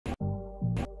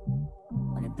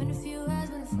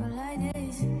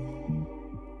days.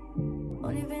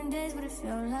 Only been days, but it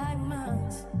felt like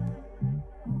months.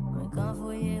 Been gone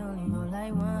for a year, only know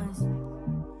like once.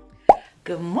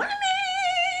 Good morning.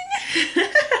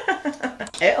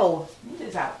 Ew, get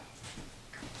this out.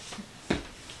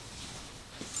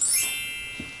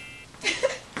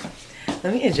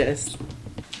 Let me adjust.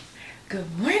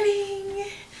 Good morning.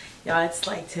 Y'all, it's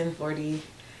like 10:40.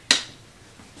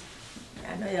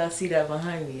 I know y'all see that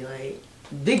behind me, like,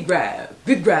 big grab,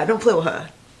 don't play with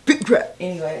her. Big grab.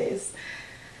 Anyways,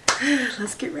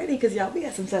 let's get ready because y'all, we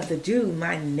got some stuff to do.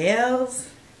 My nails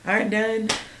aren't done.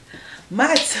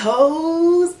 My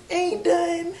toes ain't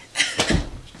done.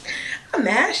 I'm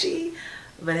ashy,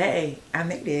 but hey, I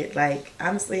made it. Like,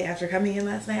 honestly, after coming in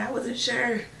last night, I wasn't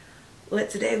sure what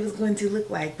today was going to look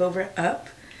like, but we're up.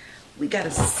 We got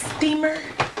a steamer.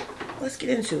 Let's get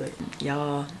into it.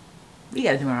 Y'all, we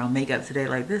gotta do our own makeup today.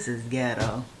 Like, this is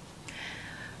ghetto.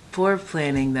 Poor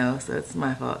planning though, so it's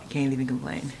my fault. Can't even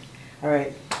complain. All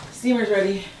right, steamer's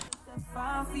ready.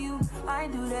 For you, I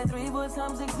do that 3 more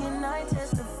times again. I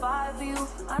testify for you.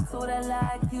 I told I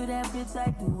like you, that bitch.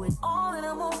 I do it all, and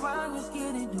I'm around. You're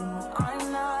scared to do.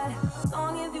 I'm not. As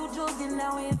long as you joking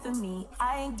now here for me,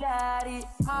 I ain't got it.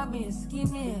 I've been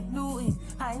scheming, looting,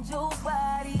 I ain't your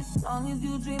body. As long as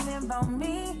you dreaming about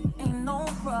me, ain't no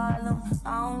problem.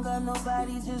 I don't got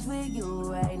nobody just with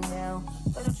you right now.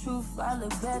 But the truth, I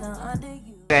look better under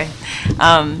you. Okay,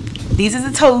 these are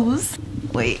the toes.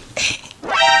 Wait.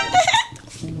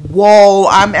 Whoa,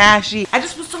 I'm ashy. I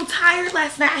just was so tired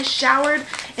last night. I showered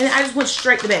and I just went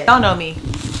straight to bed. Y'all know me,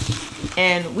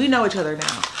 and we know each other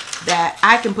now, that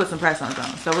I can put some press-ons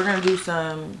on. So we're gonna do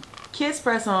some kids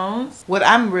press-ons. What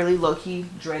I'm really low-key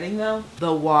dreading though,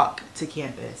 the walk to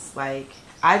campus. Like,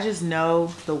 I just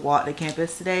know the walk to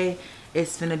campus today,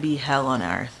 it's gonna be hell on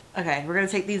earth. Okay, we're gonna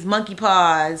take these monkey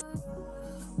paws.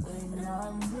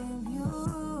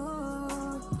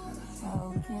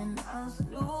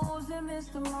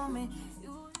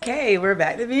 Okay, we're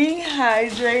back to being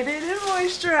hydrated and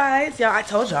moisturized. Y'all, I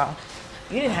told y'all,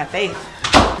 you didn't have faith.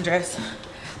 Dress,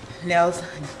 nails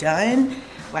done.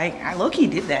 Like, I low-key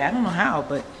did that. I don't know how,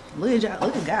 but look at y'all,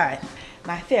 look at God.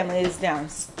 My family is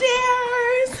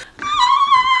downstairs.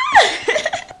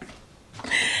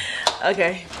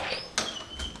 Okay.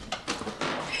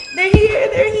 They're here,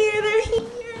 they're here, they're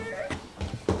here.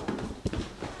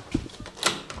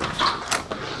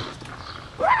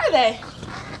 Where are they?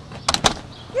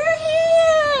 You're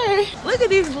here! Look at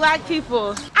these black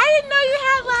people. I didn't know you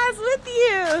had lives with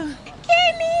you.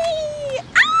 Kenny!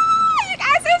 Oh, you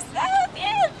guys are so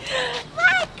cute!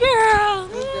 My girl!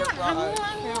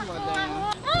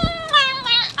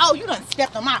 Oh, you done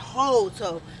stepped on my whole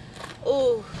toe.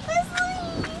 Oh.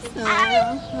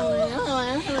 I'm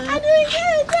doing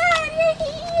good, Dad. You're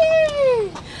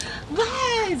here.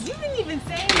 Buzz, you didn't even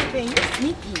say anything. You're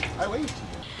sneaky. I wait.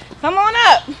 Come on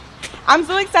up. I'm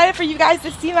so excited for you guys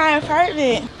to see my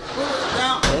apartment.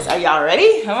 Are y'all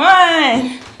ready? Come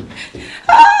on.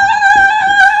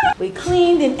 Ah! We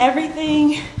cleaned and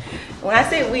everything. When I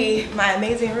say we, my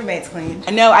amazing roommates cleaned.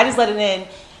 I know, I just let it in.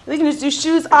 We can just do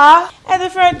shoes off at the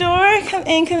front door. Come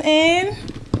in, come in.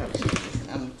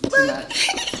 Too much.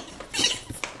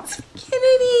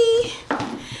 Kennedy.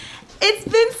 It's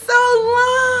been so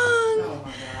long. Oh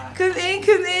my God. Come in,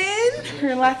 come in. We're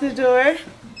gonna lock the door.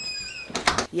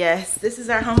 Yes, this is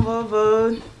our humble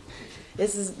abode.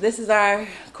 This is our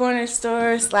corner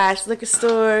store / liquor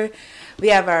store. We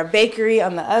have our bakery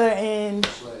on the other end.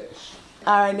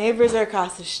 Our neighbors are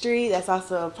across the street. That's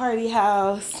also a party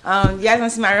house. You guys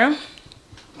want to see my room?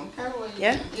 Okay, well,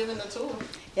 Yeah. Giving the tour.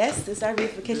 Yes, this is our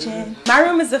beautiful kitchen. My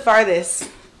room is the farthest.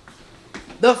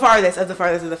 The farthest of the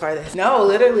farthest of the farthest. No,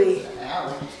 literally.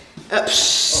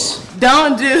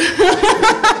 Don't do.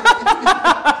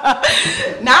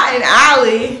 Not an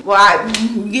alley. Well,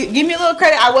 give me a little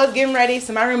credit. I was getting ready,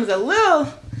 so my room is a little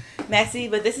messy,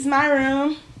 but this is my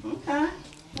room. Okay.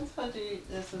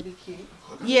 This will be cute.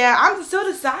 Yeah, I'm still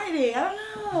deciding. I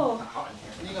don't know.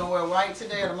 You gonna wear white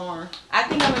today or tomorrow? I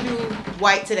think I'm gonna do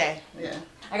white today. Yeah.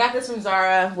 I got this from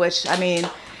Zara, which, I mean,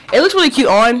 it looks really cute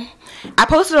on. I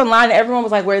posted online and everyone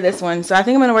was like, wear this one. So I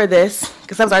think I'm gonna wear this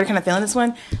because I was already kind of feeling this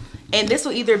one. And this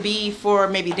will either be for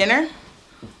maybe dinner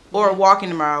or walking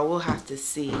tomorrow. We'll have to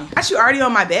see. Actually, already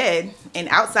on my bed in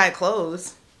outside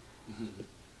clothes.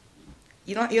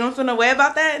 You don't feel no way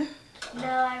about that? No,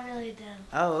 I really don't.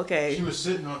 Oh, okay. She was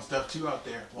sitting on stuff too out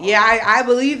there. Wow. Yeah, I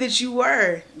believe that you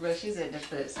were. But she's at the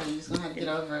foot, so you're just gonna have to get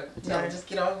over it. Tell her, just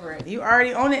get over it. You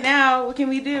already own it now. What can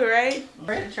we do, right?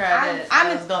 Ready to try that.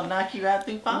 I was gonna knock you out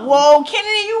through phone. Whoa,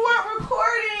 Kennedy, you weren't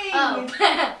recording. Oh.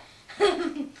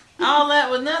 All that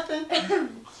was nothing.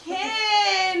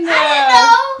 Ken! I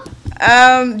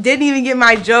didn't know. Didn't even get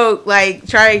my joke. Like,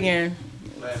 try again.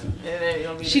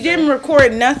 She didn't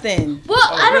record nothing. Well,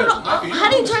 I don't know. How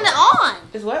do you turn it on?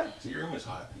 It's what? So your room is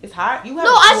hot. It's hot? You have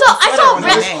No, I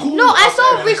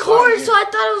saw record, so I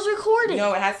thought it was recording.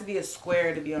 No, it has to be a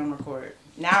square to be on record.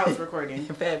 Now it's recording.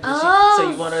 Oh. So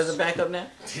you want her as a backup now?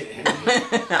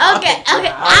 Okay.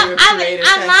 I'm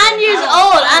 9 years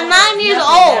old. I'm 9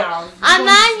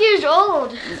 years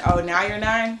old. Oh, now you're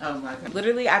 9? Oh my god.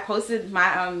 Literally, I posted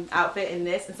my outfit in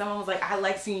this, and someone was like, I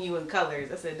like seeing you in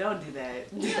colors. I said, don't do that.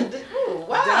 Ooh,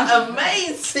 wow,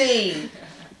 amazing.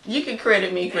 You can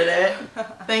credit me for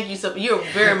that. Thank you so. You're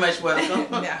very much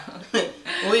welcome. No.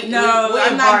 we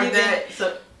I'm not giving that.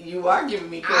 So you are giving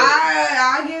me credit.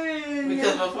 I give it.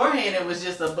 Because beforehand it was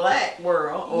just a black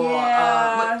world, or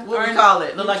Yeah. what do we call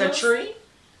it? Look like a tree.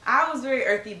 I was very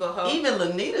earthy, boho. Even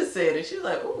Lanita said it. She was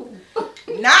like, "Ooh,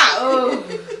 Ooh.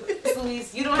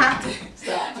 Luis, you don't have to.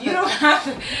 stop." You don't have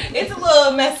to. It's a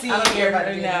little messy I don't care about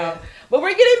right it now. But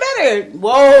we're getting better.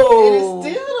 Whoa. And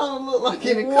it still don't look like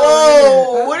any color.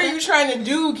 Whoa. What are you trying to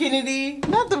do, Kennedy?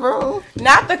 Not the room.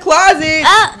 Not the closet.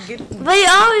 But you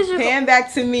always Pan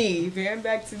back to me. Pan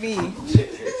back to me.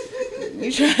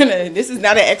 You trying to. This is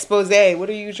not an expose. What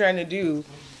are you trying to do?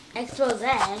 expose.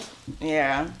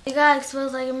 Yeah. You got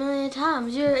exposed like a million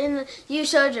times. You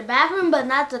showed your bathroom, but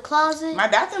not the closet. My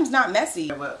bathroom's not messy.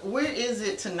 But where is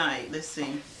it tonight? Let's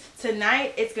see.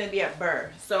 Tonight it's gonna be at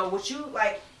Burr. So would you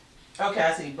like? Okay,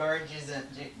 I see. Burgess and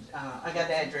I got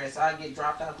the address. I'll get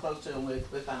dropped out close to it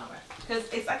with Fine. Because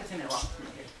it's like a 10-minute walk from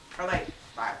here, or like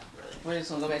 5 really. We're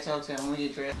just gonna go back to the hotel and we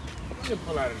get dressed. You should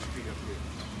pull out of the street up here.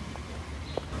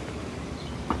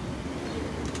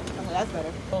 Oh, that's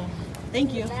better. Oh,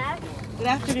 thank you. Back. Good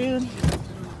afternoon.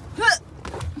 Huh.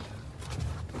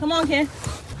 Come on, Ken.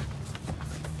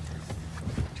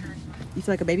 You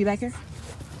feel like a baby back here?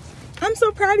 I'm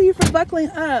so proud of you for buckling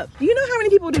up. Do you know how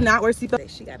many people do not wear seatbelts?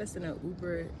 She got us in an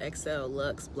Uber XL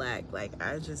Lux Black. Like,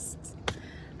 I just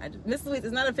Miss Louise,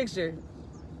 it's not a fixture.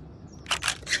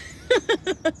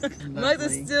 Mugs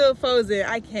is still posing.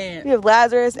 I can't. We have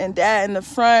Lazarus and Dad in the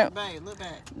front. Babe, look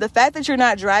back. The fact that you're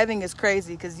not driving is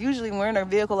crazy, because usually when we're in a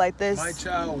vehicle like this. My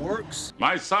child works.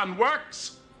 My son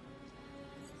works.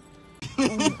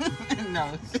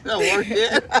 No, it don't work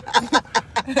yet.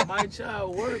 My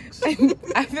child works.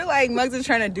 I feel like Muggs is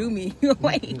trying to do me.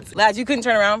 Wait. Lads, you couldn't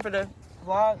turn around for the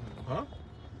vlog? Huh?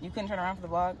 You couldn't turn around for the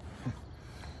vlog?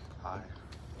 Hi.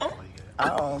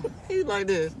 Oh. He's like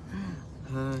this.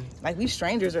 Like we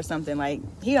strangers or something. Like,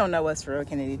 he don't know us for real,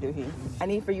 Kennedy, do he? I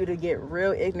need for you to get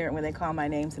real ignorant when they call my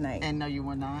name tonight. And no, you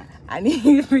were not. I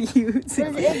need for you to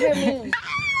What does ignorant mean?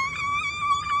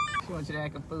 She wants you to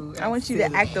act a fool. I want you to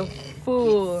act a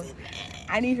fool.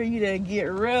 I need for you to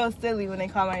get real silly when they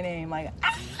call my name. Like,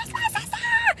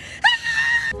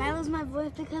 If I lose my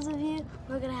voice because of you,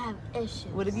 we're gonna have issues.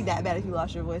 would it be that bad if you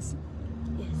lost your voice?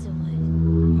 Yes, it would.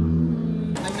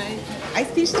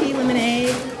 Iced peach tea,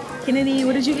 lemonade. Kennedy,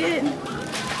 what did you get?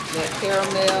 That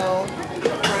caramel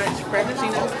crunch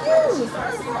frappuccino.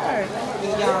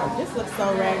 Y'all, this looks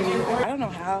so raggedy. I don't know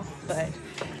how, but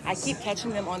I keep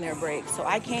catching them on their break, so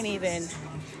I can't even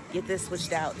get this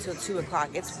switched out till 2 o'clock.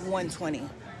 It's 1:20.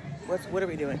 What are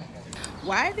we doing?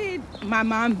 Why did my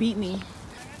mom beat me?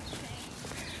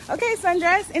 Okay,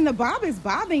 sundress, and the bob is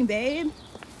bobbing, babe.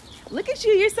 Look at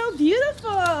you, you're so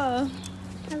beautiful. I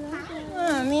love it.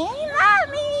 Mommy, love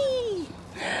me.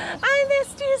 I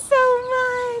missed you so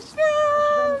much.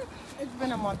 No. It's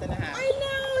been a month and a half. I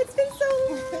know, it's been so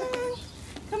long.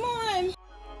 Come on.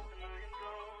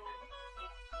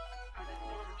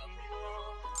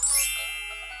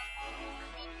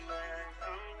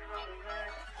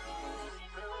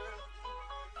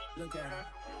 Look at her.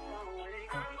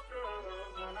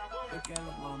 Look at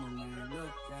her mama, man.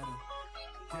 Look at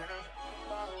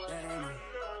her.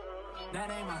 That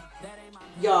ain't my.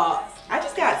 Y'all, I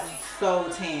just got so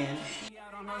tan. She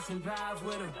out on Ocean Drive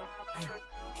with her. Hey,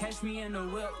 catch me in the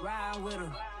whip, ride with her.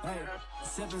 Hey,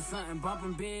 sipping something,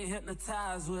 bumping big,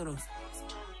 hypnotized with her.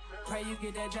 Pray you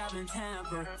get that job in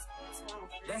Tampa.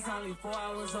 That's only 4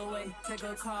 hours away. Take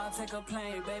a car, take a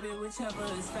plane, baby, whichever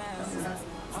is faster.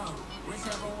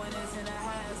 Whichever one is in the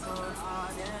hassle. Oh,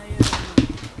 damn, yeah.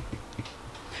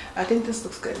 I think this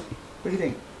looks good. What do you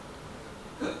think?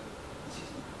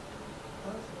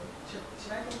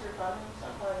 Should I think your father?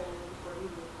 Stop calling him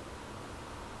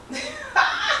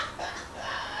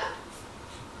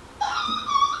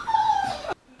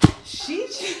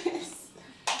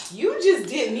You just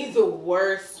did me the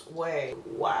worst way.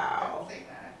 Wow.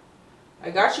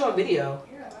 I got you on video.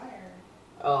 You're a liar.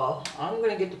 Oh, I'm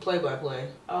gonna get the play-by-play.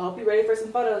 I hope you're ready for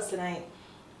some photos tonight.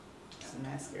 some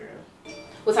mascara.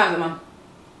 What time is it, Mom?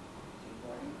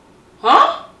 2:40.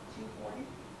 Huh?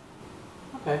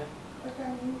 2:40. Okay.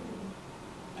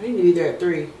 I need to be there at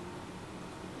 3.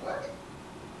 What?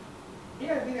 You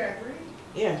gotta be there at 3?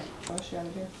 Yeah. What should I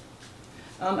do?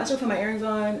 I should put my earrings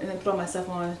on and then put all my stuff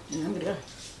on and I'm gonna go.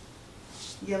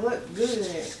 You look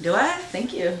good. Do I?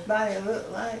 Thank you. Body look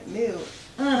like milk.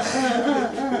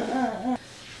 Gotta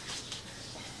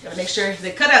make sure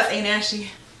the cutouts ain't ashy.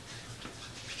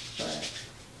 But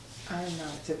I'm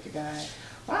not a tip the guy.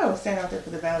 Well, I was standing out there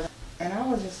for the ballet and I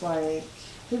was just like,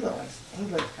 he looked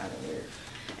kind of weird.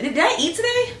 Did I eat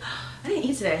today? I didn't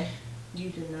eat today. You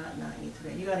did not eat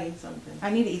today. You gotta eat something. I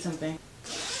need to eat something.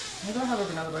 Maybe I'll have a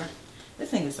granola bar.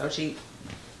 This thing is so cheap.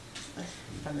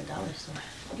 From the dollar store.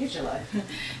 Get your life.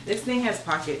 This thing has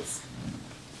pockets.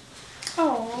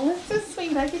 Oh, it's so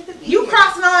sweet. I get to be You here.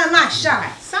 crossing on my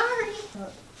shot. Sorry.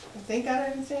 Thank God I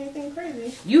didn't say anything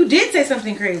crazy. You did say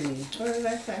something crazy. What did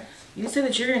I say? You said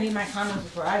that you're gonna need my condoms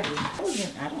before I do.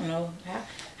 I don't know.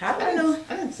 How do I know?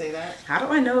 I didn't say that. How do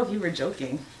I know if you were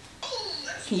joking?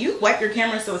 Can you wipe your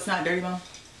camera so it's not dirty, Mom?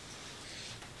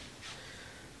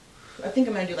 I think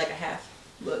I'm gonna do like a half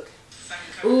look.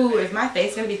 Ooh, is my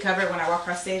face gonna be covered when I walk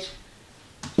across stage?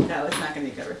 No, it's not gonna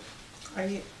be covered. Are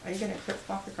you gonna crip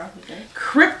walk across the stage?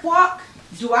 Crip walk?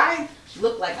 Do I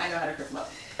look like I know how to crip walk?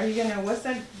 Are you gonna? What is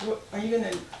that?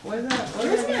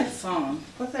 Where's that song?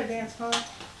 What's that dance called?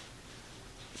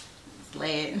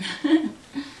 Sled.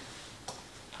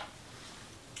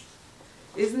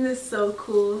 Isn't this so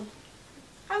cool?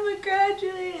 I'm a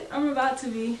graduate. I'm about to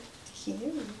be.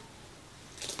 Cute.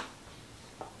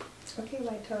 Okay,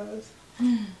 white toes.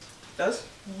 Those?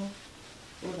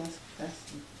 Mm-hmm. Ooh,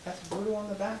 that's brutal on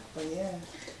the back, but yeah.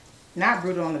 Not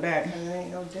brutal on the back. And there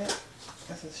ain't no dip.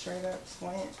 That's a straight up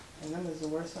slant, and them is the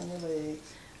worst on your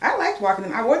legs. I liked walking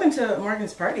them. I wore them to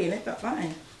Morgan's party and it felt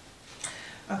fine.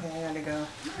 Okay, I gotta go. All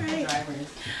right.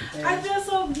 Yeah. I feel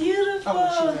so beautiful.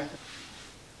 Oh,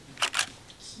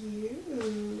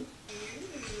 cute.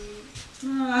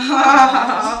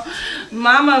 Oh,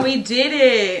 Mama, we did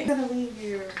it. I'm gonna leave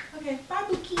you. Okay, bye,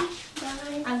 Bookie.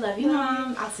 Bye. I love you,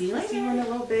 Mom. I'll see you later. See you in a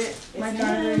little bit. My ma'am.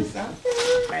 daughter's out there.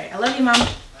 All right, I love you, Mom.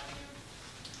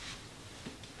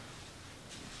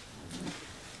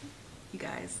 You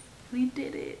guys, we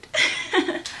did it.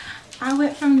 I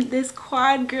went from this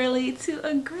quad girly to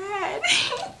a grad.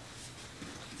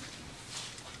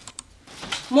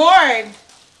 Morg.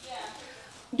 Yeah.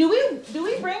 Do we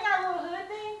bring our little hood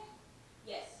thing?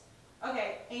 Yes.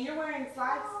 Okay, and you're wearing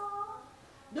slides?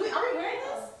 Are we wearing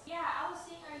this? Yeah, I was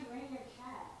seeing, are you wearing your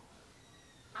cat?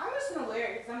 I'm just gonna wear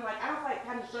it because I'm like, I don't like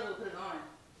having to struggle to put it on.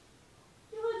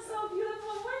 You look so beautiful.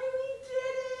 Morgan, we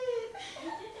did it. We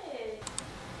did it.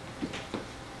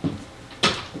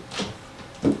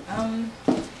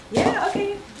 Yeah,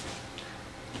 okay.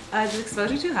 Is the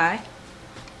exposure too high?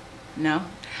 No.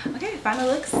 Okay, final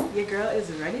looks. Your girl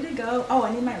is ready to go. Oh,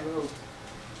 I need my robe.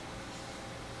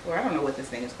 Or I don't know what this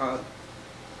thing is called.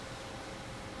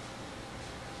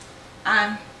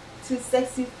 I'm too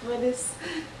sexy for this.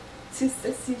 Too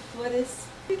sexy for this.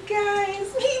 You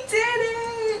guys, we did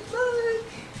it. Look.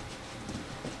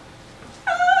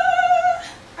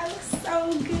 Ah, I look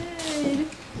so good.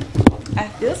 I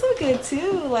feel so good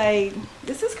too. Like,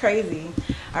 this is crazy.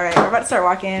 All right, we're about to start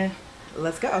walking.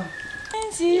 Let's go.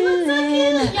 You look so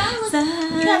cute. Y'all look.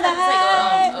 You guys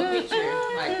have to take a picture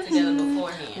like together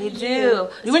beforehand. We do.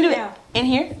 You want to do it in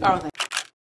here? Oh, okay.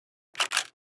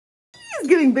 He's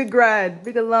getting big grad,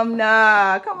 big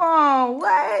alumna. Come on,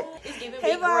 what? It's giving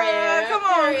Hey, big grad. come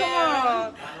on, come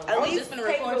on. At I'm least just gonna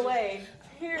take record it you. away.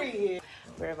 Period.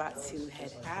 We're about to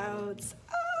head out.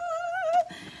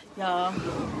 Y'all,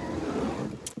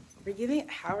 we're giving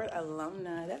Howard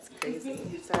alumna. That's crazy.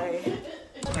 Sorry.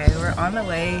 Okay, we're on the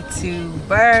way to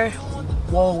Burr.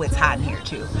 Whoa, it's hot in here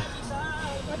too.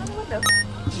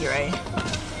 You're right.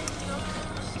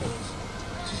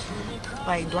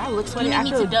 Like, do I look sweaty? You I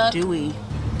need feel to duck. dewy.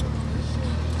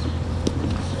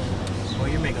 Oh,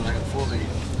 you're making like a full video.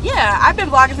 Yeah, I've been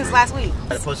vlogging since last week.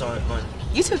 I post on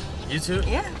YouTube. YouTube?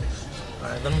 Yeah.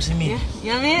 Alright, let me see me. Yeah.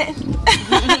 You know what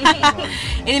I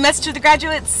mean? Any message to the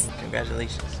graduates?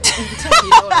 Congratulations. You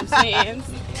know what I'm saying?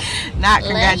 Not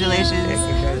congratulations.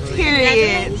 Congratulations.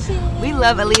 Period. We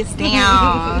love Elise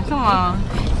down. Come on.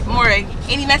 Morgan,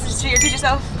 any message to your future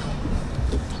self?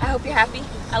 I hope you're happy.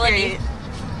 I love Period. you.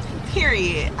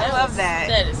 Period. I love that.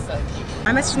 That is so cute.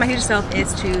 My message to my future self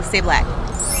is to stay black.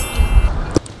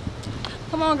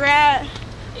 Come on, grad.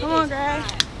 Come on, grad.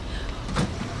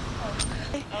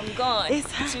 I'm going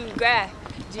It's hot. to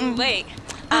graduate.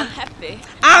 I'm happy.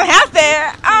 I'm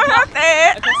happy. I'm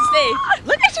happy. Across the stage.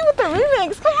 Look at you with the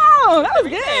remix. Come on. That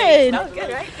was good. That was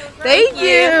good, right? Thank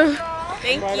you.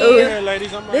 Thank Right you. over here,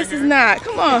 ladies. I'm right This here. is not.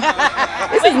 Come on.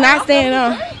 This is not staying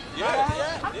on.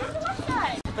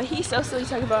 But he's so silly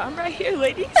talking about, I'm right here,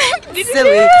 ladies.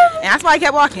 Silly. And that's why I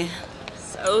kept walking.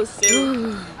 So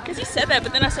silly. Because he said that,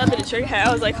 but then I saw the Detroit hat.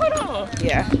 I was like, hold on.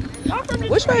 Yeah. Y'all from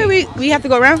Which Detroit? way we have to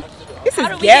go around? This How is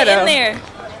do we get ghetto. in there?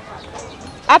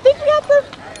 I think we have to.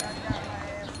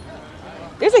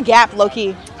 There's a gap, low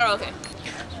key. Oh, okay.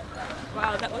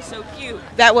 Wow, that was so cute.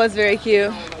 That was very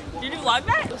cute. Did you vlog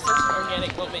that? It was such an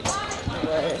organic moment.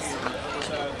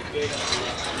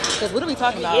 Because what are we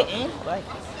talking about? Like,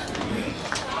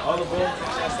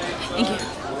 Thank you.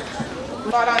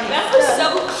 that was so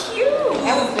cute.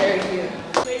 That was very cute.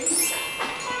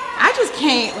 I just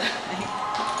can't.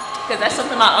 Because that's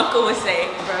something my uncle would say.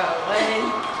 Bro,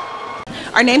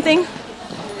 what? Our name thing?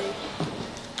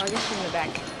 I'll get you in the back.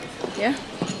 Yeah.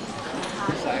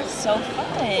 So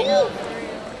fun.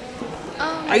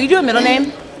 Are you doing middle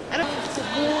name?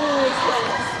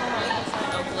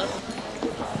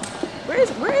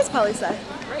 Where is Poli Sci?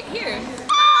 Right here.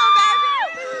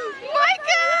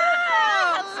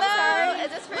 Hello. Is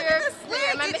this for your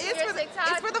my TikTok?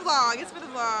 It's for the vlog. It's for the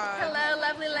vlog. Hello,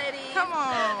 lovely lady. Come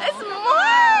on. It's more.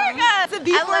 It's a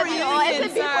before I love you all. reunion.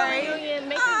 It's a before Sorry.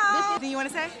 reunion. Anything you want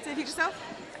to say to the future self?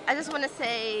 I just want to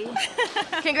say,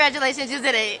 congratulations, you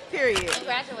did it. Period.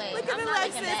 Congratulations. Look at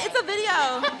Alexis. It's a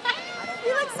video.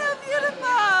 You look so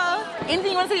beautiful.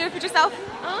 Anything you want to say to your future self?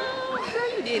 Girl,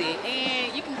 you did it.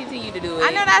 And you can continue to do it.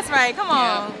 I know that's right. Come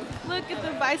on. Look at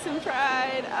the Bison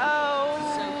Pride. Oh.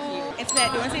 So cute. Internet,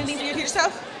 do you want to say anything to your future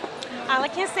self? All I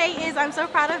can say is I'm so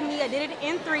proud of me. I did it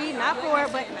in 3, not 4,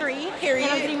 but 3. Period.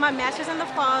 And I'm getting my master's in the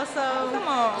fall, so Come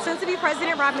on. soon to be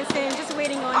President Robinson, just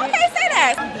waiting on it. Okay, say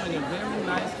that.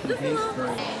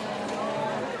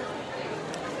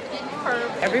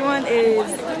 Everyone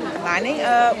is lining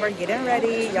up. We're getting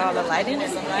ready. Y'all, the lighting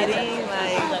is getting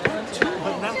like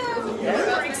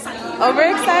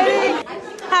overexcited.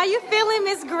 How you feeling,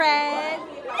 Miss Grad?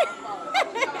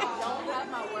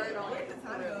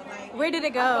 Where did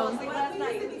it go?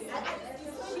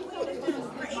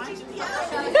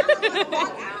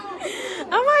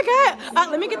 Oh my God.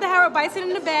 Let me get the Howard Bison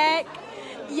in the back.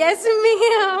 Yes,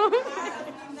 ma'am.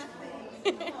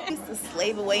 Used to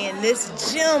slave away in this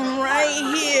gym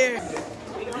right here.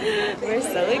 We're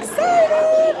so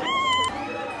excited.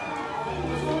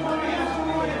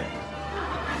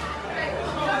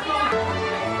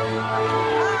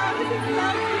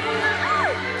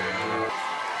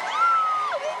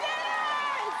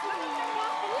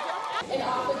 And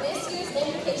offer this year's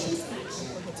invocation speech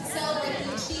to celebrate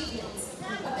the achievements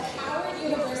of the Howard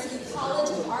University College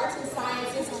of Arts and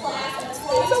Sciences class of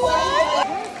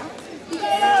 2020.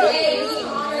 Because today we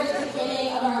honor the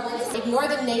beginning of our legacy. Ignore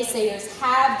the naysayers,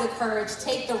 have the courage,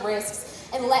 take the risks,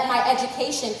 and let my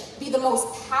education be the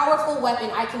most powerful weapon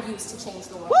I can use to change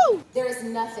the world. Woo! There is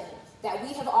nothing that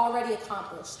we have already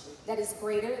accomplished that is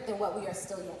greater than what we are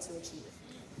still yet to achieve.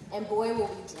 And boy, will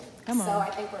we dream. Come on. So I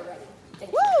think we're ready.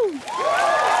 Thank you. Woo!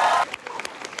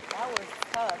 That was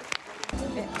tough.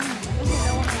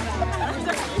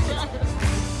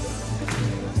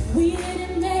 We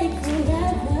didn't make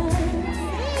forever,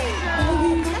 but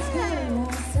we must go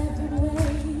our separate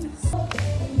ways.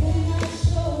 And then I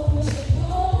show us the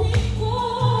going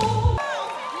forward.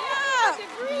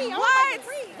 What?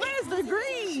 Where's the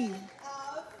green?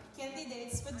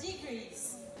 Candidates for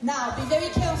degrees. Now, be very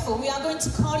careful. We are going to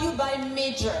call you by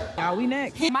major. Are we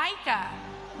next? Micah,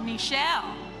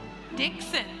 Michelle,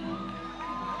 Dixon.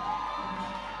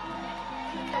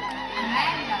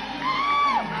 Amanda.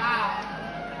 Wow.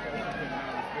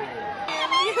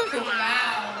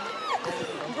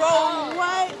 Bro,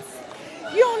 what?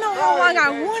 You don't know how long I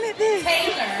wanted this.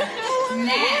 Taylor,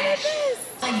 Nash,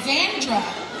 Alexandra,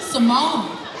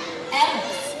 Simone,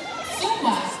 Ellis,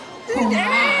 Simba,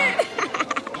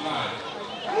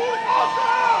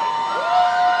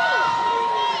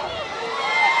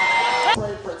 Wow.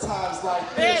 Pray for times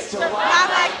like this to Rhyme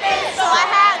like this, so I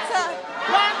had to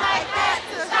rhyme like that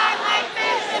to shine like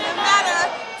this. In a matter of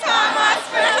time, I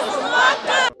spent some locked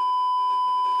up.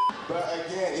 But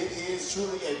again, it is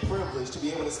truly a privilege to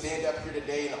be able to stand up here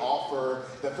today and offer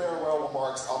the farewell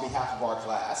remarks on behalf of our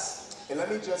class. And let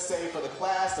me just say, for the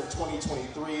class of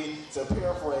 2023, to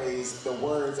paraphrase the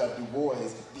words of Du Bois,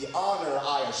 the honor,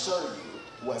 I assure you,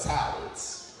 was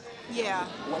Howard's. Yeah.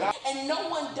 And no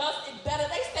one does it better.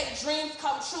 They say dreams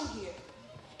come true here.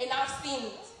 And I've seen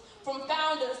it. From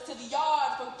founders to the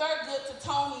yard, from Thurgood to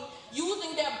Tony,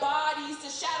 using their bodies to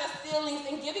shatter ceilings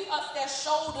and giving us their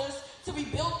shoulders to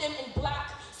rebuild them in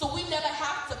black so we never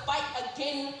have to fight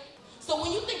again. So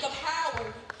when you think of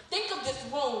Howard, think of this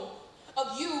room.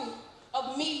 of you,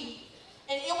 of me,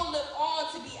 and it will live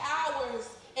on to be hours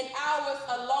and hours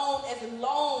alone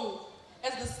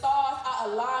as the stars are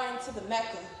aligned to the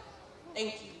Mecca.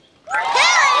 Thank you.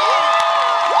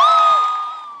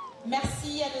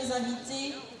 Merci à nos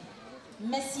invités.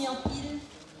 Merci en pile.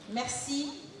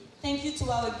 Merci. Thank you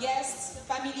to our guests,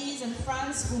 families, and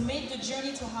friends who made the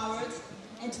journey to Howard,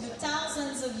 and to the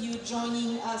thousands of you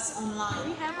joining us online.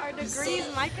 We have our degrees,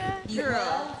 Micah. Be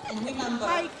well, and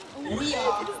remember, we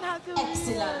are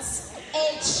excellence.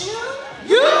 HIII.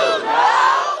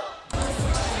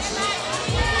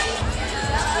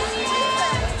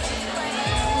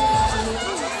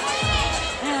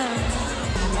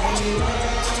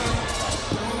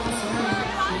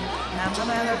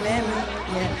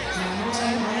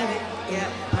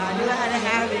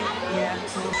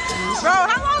 Bro,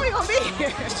 how long are we gonna be here?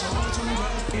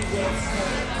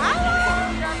 How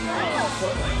long?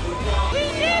 We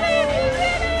did it!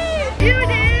 You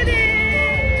did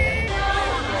it!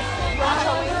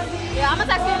 Yeah, I'm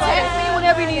gonna text me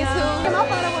whenever you need to. My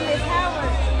phone up with Miss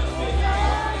Howard.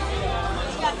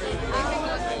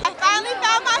 I finally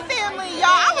found my family,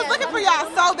 y'all. I was looking for y'all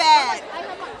so bad.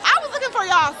 I was looking for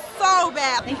y'all so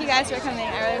bad. Thank you guys for coming.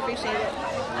 I really appreciate it.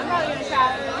 I'm probably gonna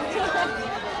cry.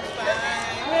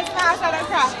 I'm gonna smile so I don't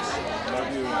cry.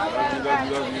 Love you.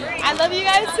 I love you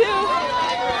guys too.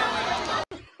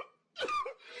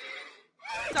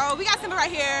 So we got Simba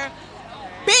right here.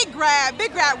 Big grad,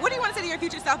 big grad. What do you want to say to your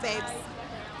future self, babes?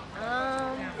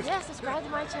 Yeah, subscribe to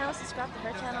my channel, subscribe to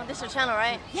her channel. This is her channel,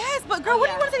 right? Yes, but girl, what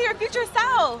do you want to say to your future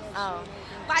self? Oh.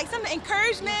 Like some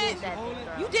encouragement?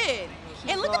 You did.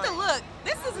 And look at the look.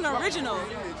 This is an original.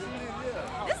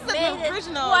 This is an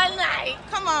original. One night.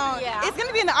 Come on. Yeah. It's going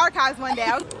to be in the archives one day.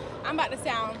 I'm about to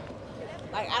sound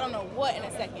like I don't know what in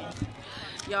a second.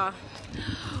 Y'all,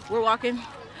 we're walking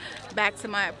back to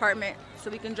my apartment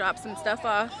so we can drop some stuff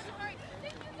off.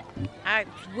 I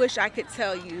wish I could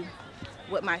tell you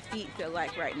what my feet feel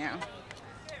like right now.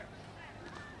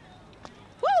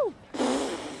 Woo!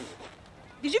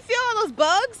 Did you feel all those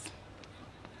bugs?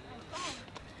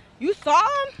 You saw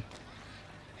them?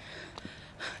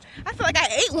 I feel like I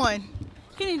ate one.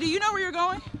 Kenny, do you know where you're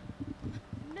going?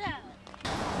 No.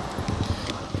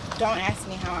 Don't ask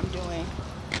me how I'm doing.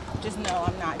 Just know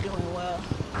I'm not doing well.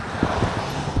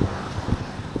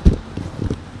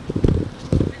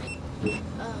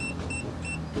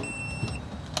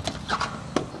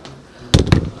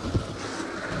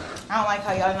 I don't like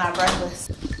how y'all not breathless.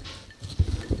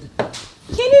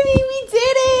 Kennedy, we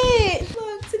did it!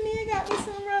 Look, Tamia got me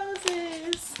some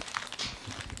roses.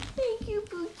 Thank you,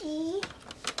 Pookie.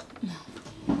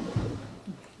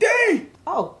 Dang!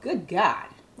 Oh, good God.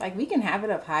 Like, we can have it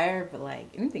up higher, but like,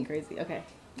 anything crazy. Okay,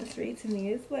 let's read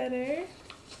Tamia's letter. I'm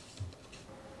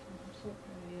so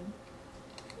proud of you.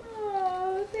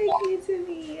 Oh, thank you,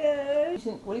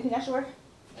 Tamia. What do you think I should wear?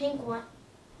 Pink one.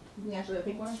 You think I should wear a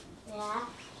pink one? Yeah.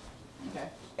 Okay.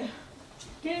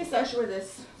 Kenny said I should wear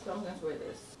this, so I'm going to wear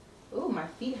this. Ooh, my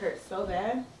feet hurt so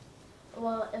bad.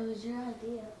 Well, it was your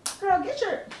idea. Girl, get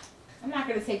your... I'm not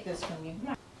going to take this from you.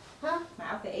 Huh? My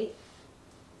outfit 8.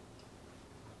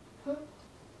 Huh?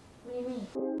 What do you mean?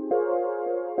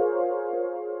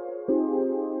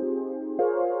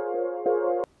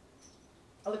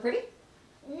 Oh, look pretty?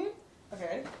 Mm-hmm. Okay,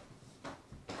 ready?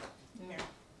 Come here.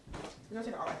 We're going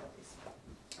to take all my puppies.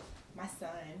 My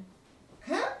son.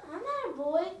 Huh? I'm not a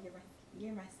boy.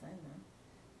 You're my son, though.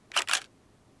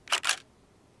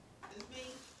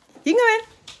 You can go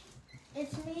in.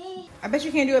 It's me. I bet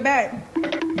you can't do it bad.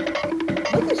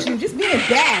 Look at you, just being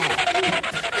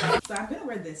bad. So I'm gonna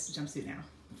wear this jumpsuit now,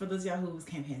 for those of y'all who was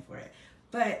campaigning for it.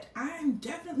 But I'm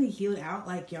definitely healed out,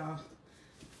 like y'all.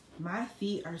 My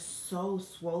feet are so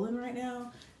swollen right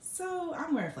now, so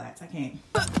I'm wearing flats, I can't.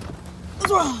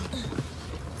 What's wrong?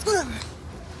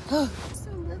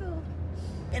 So little.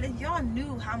 And if y'all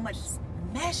knew how much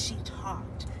mess she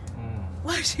talked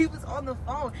while she was on the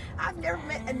phone. I've never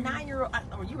met a 9-year-old,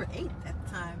 or you were 8 at the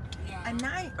time, a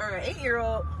 9 or an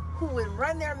 8-year-old who would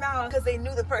run their mouth because they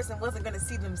knew the person wasn't going to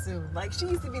see them soon. Like, she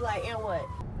used to be like, and what?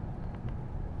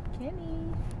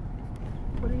 Kenny,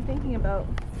 what are you thinking about?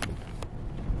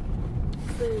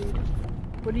 Food.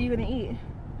 What are you going to eat?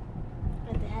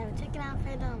 I'm going to have a chicken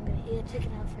Alfredo. I'm going to eat a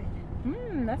chicken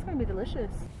Alfredo. That's going to be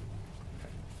delicious.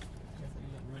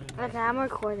 Okay, I'm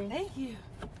recording. Thank you.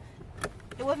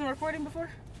 It wasn't recording before?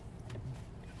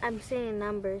 I'm seeing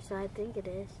numbers, so I think it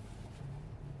is.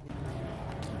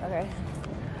 Okay.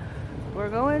 We're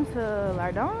going to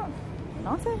Lardon?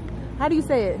 Don't How do you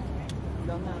say it?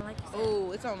 Don't know.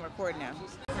 Oh, it's on record now.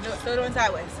 We're still doing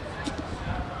sideways.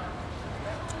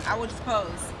 I will just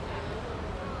pose.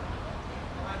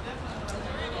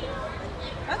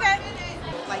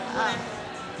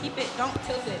 keep it, don't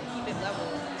tilt it, keep it level.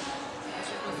 That's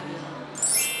what you're supposed to do.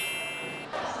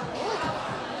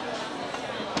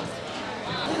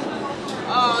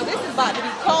 Oh, this is about to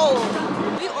be cold.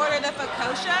 We ordered the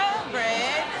focaccia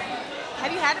bread.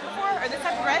 Have you had it before, or this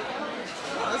type of bread?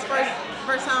 This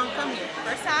first time I'm coming here.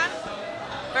 First time?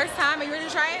 First time, are you ready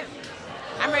to try it?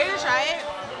 I'm ready to try it.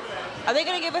 Are they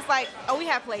gonna give us like, oh, we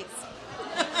have plates.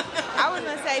 I was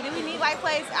gonna say, do we need like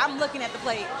plates? I'm looking at the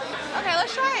plate. Okay,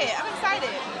 let's try it. I'm excited.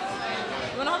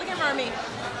 You wanna hold the camera or me?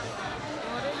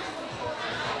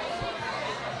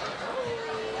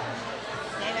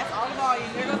 Dang, that's all the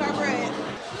volume. There goes our bread.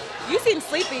 You seem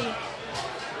sleepy.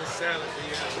 It's salad,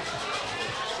 yeah.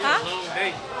 Huh? It's a long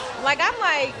day. Like I'm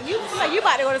like, you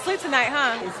about to go to sleep tonight,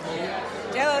 huh?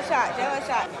 Jello shot, Jello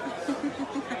shot.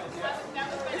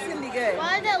 It's gonna be good.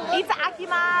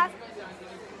 Itadakimasu.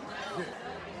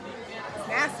 It's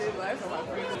nasty, but it's a lot of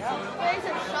Wait, it's a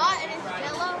shot and it's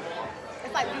Jello?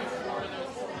 It's like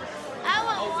I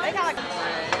want one. they got like.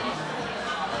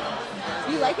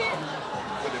 You like it?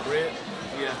 With the bread?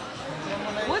 Yeah.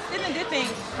 What's in the dipping?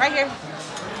 Right here.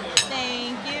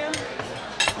 Thank you.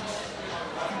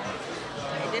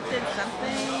 I dipped in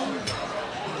something.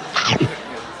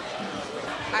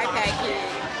 I packed it.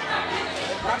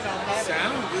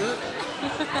 Sound good.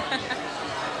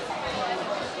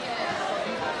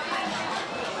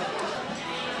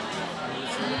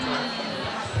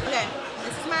 Okay,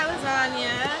 this is my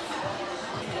lasagna.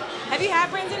 Have you had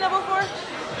branzino before?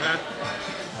 Huh?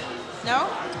 No?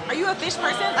 Are you a fish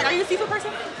person? Like, are you a seafood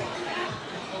person?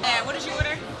 And what did you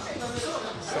order?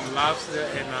 Some lobster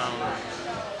and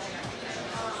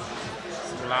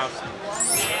some lobster.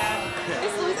 Yeah.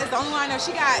 This is the only one I know.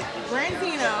 She got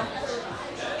branzino.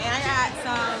 And I got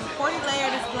some 40-layer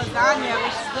lasagna,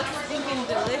 which looks stinking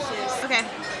delicious. Okay.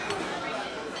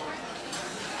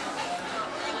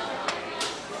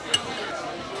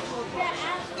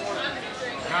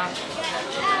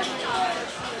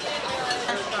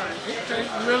 It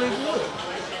tastes really good.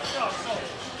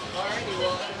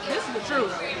 This is the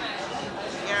truth.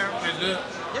 Yeah. It's good.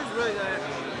 It's really good.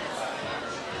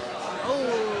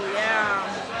 Oh, yeah.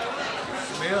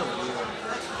 Smells good.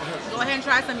 Go ahead and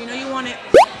try some. You know you want it.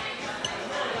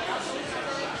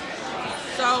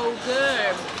 So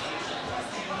good.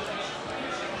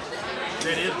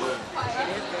 That is good. It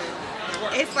is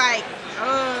good. It's like,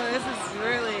 oh, this is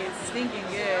really stinking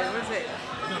good. What is it?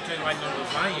 It don't taste like no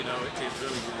lasagna though. It tastes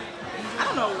really good. I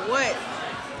don't know what.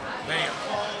 Damn.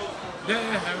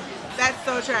 Yeah. That's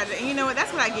so tragic. And you know what?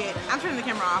 That's what I get. I'm turning the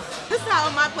camera off. This is how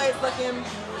my plate's looking.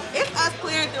 It's us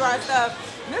clearing through our stuff.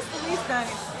 Miss Felice done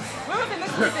it. Where was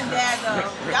Miss Felice and Dad though?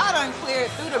 Y'all done cleared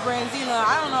through the branzino.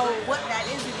 I don't know what that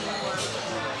is anymore.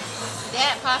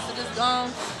 Dad pasta just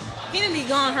gone. He didn't be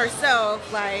gone herself.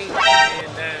 Like,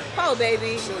 oh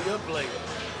baby. Show your plate.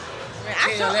 Man,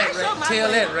 I showed my Tell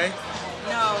plate. that, Ray.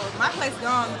 No, my plate's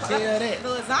gone. Tell that. The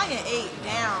lasagna ate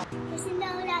down. Just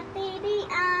know that baby,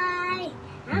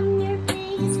 I'm your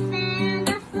biggest fan.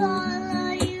 I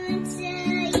follow you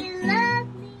until you love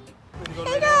me.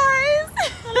 Hey guys.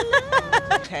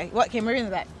 Okay, what? Okay, we're in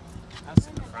the back.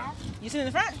 You sit in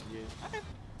the front? Yeah. Okay.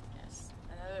 Yes.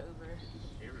 Another Uber.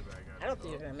 I don't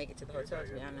think you're gonna make it to the hotel, to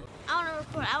be honest. I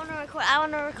want to record.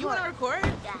 You want to record?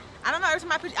 Yeah. I don't know. Every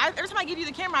time I give you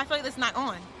the camera, I feel like it's not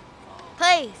on.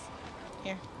 Please.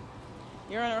 Here.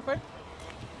 You want to record?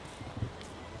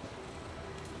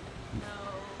 No.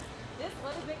 This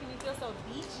what is making me feel so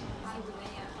beachy?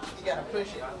 You gotta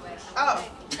push it. Oh.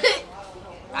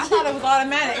 I thought it was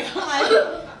automatic. I'm like,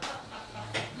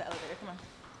 the elevator, come on.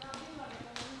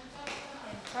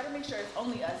 Try to make sure it's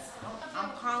only us.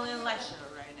 I'm calling Lesha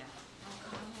right now.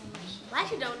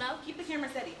 Lasha don't know. Keep the camera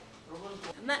steady.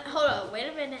 I'm not, hold on, wait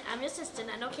a minute. I'm your assistant,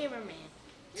 not no cameraman.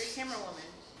 You're a camera woman.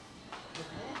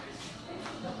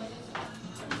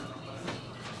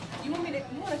 You want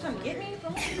to come get me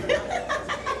from here? Look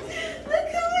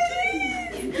who it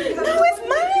is! No, it's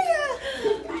Maya!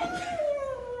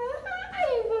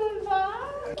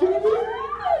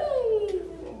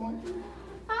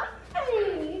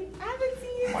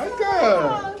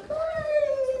 Micah!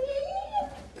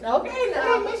 Okay,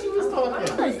 now. Unless you was talking.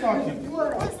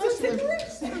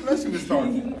 Unless you was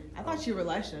talking. I thought you were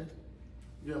Lesha.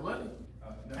 Yeah, what?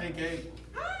 Hey, Gabe.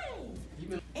 Hi!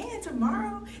 And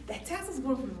tomorrow, that tassel's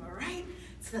going from the right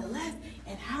to the left,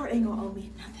 and Howard ain't gonna owe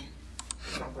me nothing.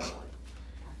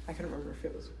 I couldn't remember if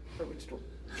it was for which door.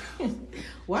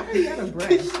 Why are you out of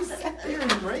breath? She sat there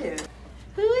and ran.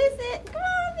 Who is it?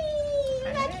 Mommy!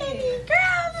 My baby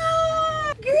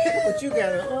grandma! Girl! But you got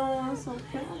it. Oh, I'm so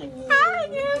proud of you. Hi,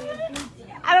 girl.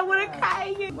 I don't want to cry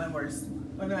again. One worse.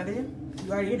 What do I do?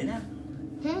 You already hit it now.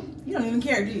 You don't even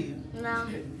care, do you? No.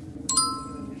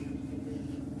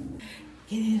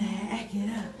 Get in there, act it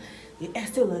up. The S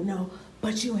still a no,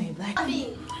 but you ain't black.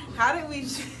 How did we?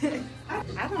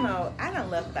 I don't know. I done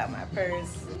left without my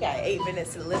purse. We got 8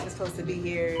 minutes till Liz is supposed to be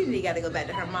here. We got to go back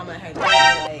to her mama and her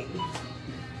daddy. Like,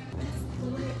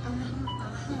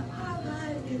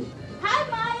 Hi,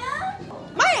 Maya.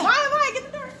 Maya, get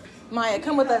the door. Maya,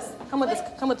 come with us. Come with us.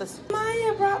 Come with us.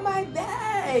 Maya brought my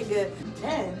bag.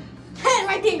 10. 10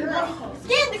 right there, girl.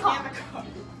 Get in the car.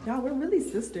 Y'all, we're really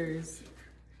sisters.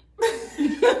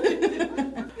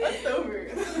 That's over.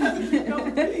 No,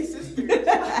 really sisters.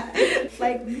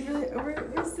 Like,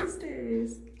 we're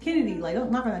sisters. Kennedy, like,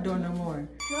 don't knock on that door no more.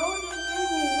 No,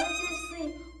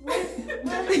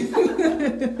 they sleep.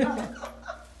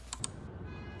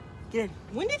 Get in.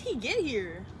 When did he get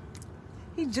here?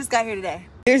 He just got here today.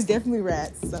 There's definitely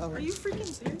rats. So. Are you freaking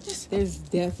serious? There's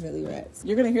definitely rats.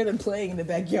 You're gonna hear them playing in the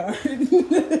backyard.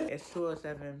 It's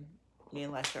 2:07. Me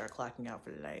and Lester are clocking out for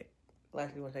the night.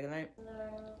 Lester, you wanna say good night?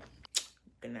 No.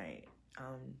 Good night.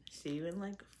 See you in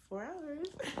like 4 hours.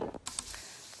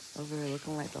 Over here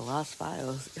looking like the Lost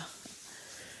Files.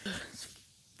 It's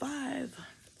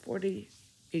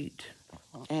 5:48.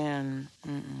 And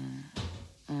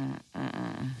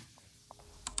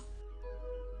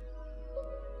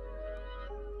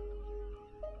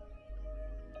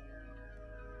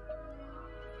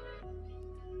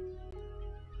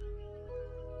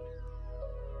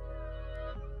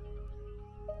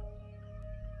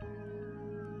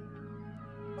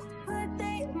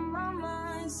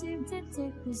seem to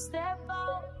take a step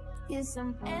out, get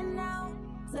some air now,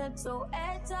 let your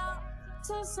edge out.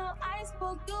 To some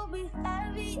iceberg, you'll be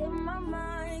heavy in my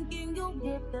mind. Can you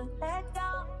get the heck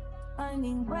out? I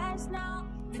need rest now,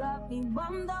 got me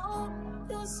bummed out.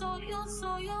 You so,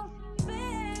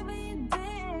 baby,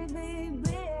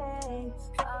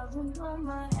 I've been on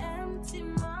my empty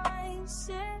mind,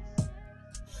 shit.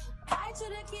 I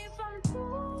should've kept from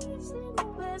losing the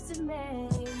best in me.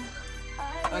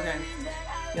 okay,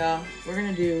 y'all, we're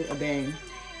gonna do a bang.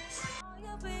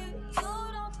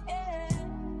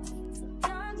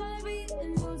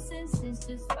 It's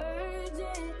just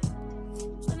urgent.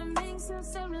 Trying to make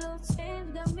sense of little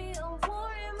change. Got me a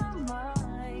war in my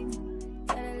mind.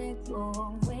 Gotta let go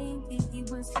of Wayne. Think he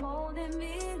was holding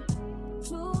me.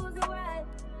 Choose the right,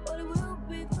 but it will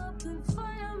pick up in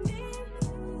front of me.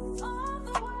 All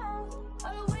the while, I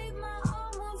wave my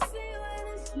arm, will feel it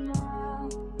and smile.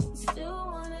 Still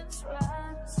wanna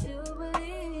try, still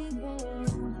believe in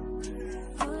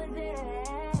good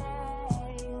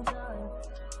days.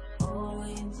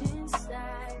 Always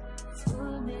inside, too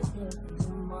little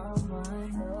in my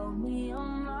mind. Help me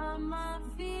on my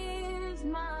fears,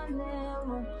 my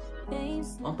level.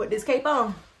 I'll put this cape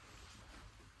on.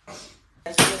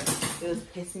 It was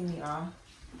pissing me off.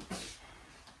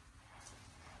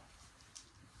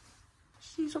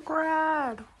 She's a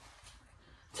grad.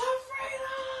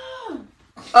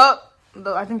 Oh,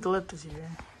 I think the lift is here.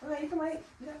 Okay, you can wait.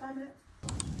 You got 5 minutes.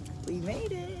 We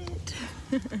made it.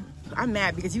 I'm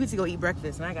mad because you get to go eat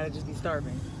breakfast and I gotta just be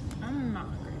starving. I'm not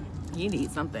hungry. You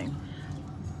need something.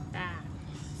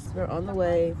 We're on the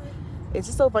way. It's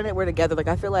just so funny that we're together. Like,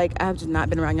 I feel like I've just not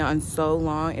been around y'all in so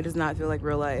long. It does not feel like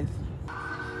real life.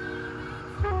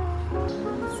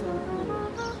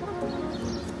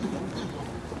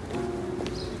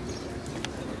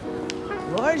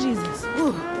 Lord Jesus.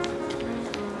 Whew.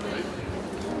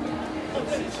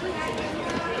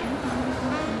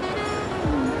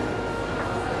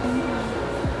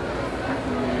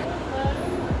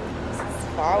 It's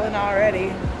falling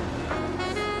already.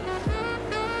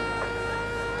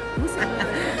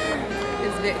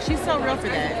 She's so real for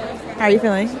that. How are you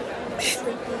feeling?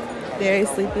 Very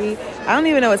sleepy. I don't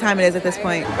even know what time it is at this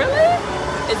point. Really?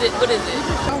 What is it?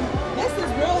 This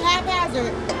is real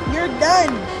haphazard. You're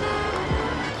done.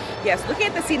 Yes, looking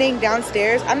at the seating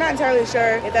downstairs, I'm not entirely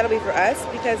sure if that'll be for us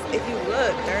because if you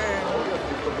look,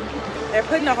 they're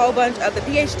putting a whole bunch of the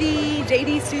PhD,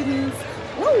 JD students.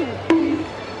 Woo!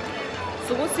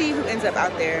 So we'll see who ends up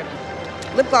out there.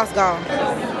 Lip gloss gone.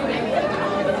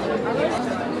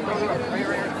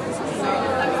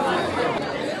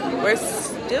 We're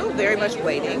still very much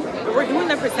waiting, but we're doing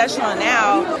the processional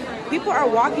now. People are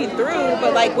walking through,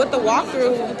 but like with the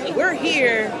walkthrough, we're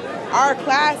here. Our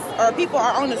class or people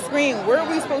are on the screen. Where are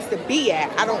we supposed to be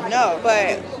at? I don't know,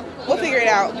 but we'll figure it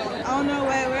out. On our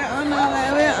way, we're on our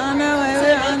way, we're on our way,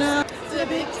 we're on our way. To the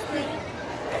big screen,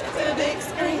 to the big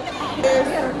screen.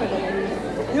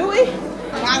 Do we?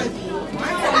 Gotta be.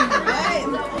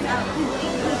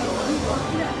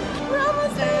 We're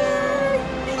almost there.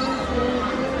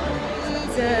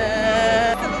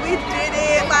 We did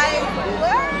it. Like,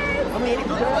 what?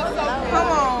 Come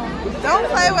on. Don't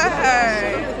play with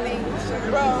her.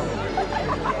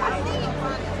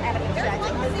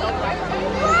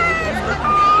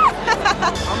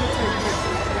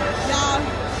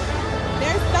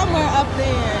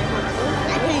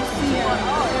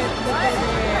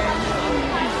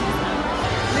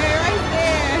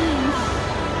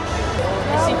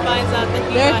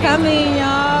 They're coming,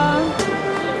 y'all.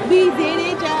 We did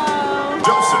it, y'all.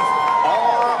 Joseph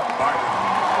R.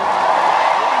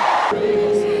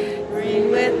 Biden. Ring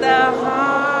with the harmony.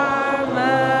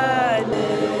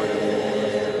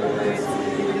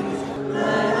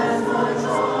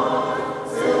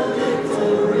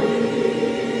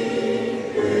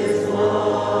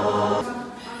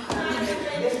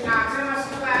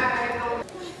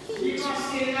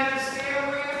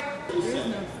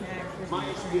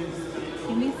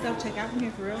 You need self-checkout from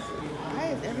here for real? Why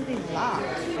is everything locked?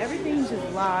 Everything's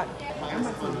just locked. I'm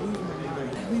about to lose my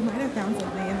mind. We might have found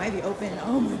something. It might be open.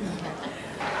 Oh my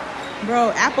god.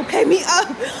 Bro, Apple pay me up.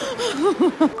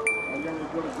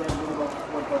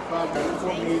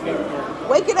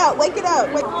 Wake it up, wake it up.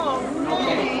 Wake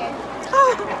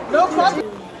no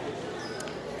problem.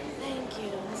 Thank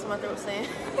you. That's what they were saying.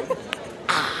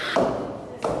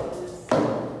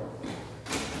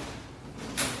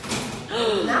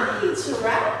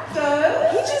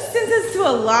 He just sent us to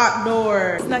a locked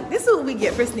door. This is what we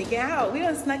get for sneaking out. We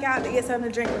done snuck out to get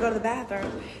something to drink or go to the bathroom.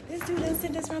 This dude done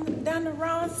sent us down the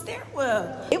wrong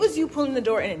stairwell. It was you pulling the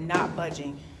door and it not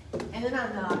budging. And then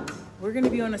I'm not. We're gonna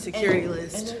be on a security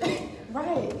list.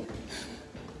 Right.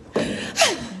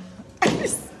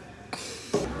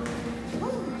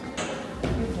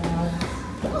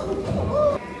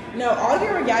 No, all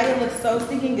your regalia looks so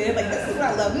stinking good. Like, this is what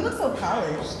I love. We look so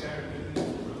polished.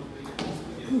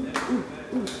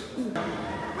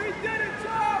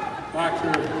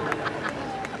 Dr.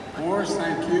 Morris,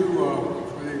 thank you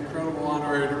for the incredible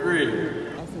honorary degree.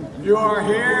 You are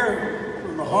here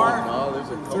from the heart,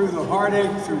 through the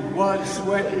heartache, through blood,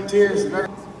 sweat, and tears.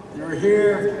 You're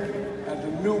here at the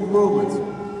new movement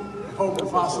of hope and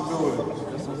possibility.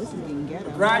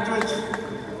 The graduates,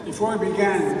 before we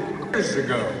began years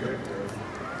ago,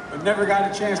 but never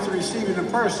got a chance to receive it in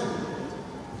person.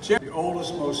 The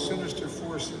oldest, most sinister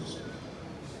forces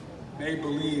may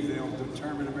believe they'll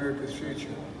determine America's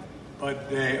future, but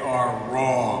they are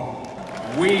wrong.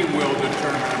 We will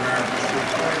determine America's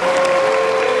future.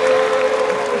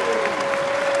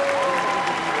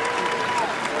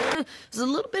 It's a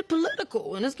little bit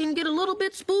political, and this can get a little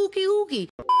bit spooky ooky.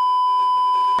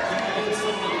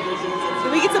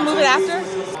 Did we get to move it after?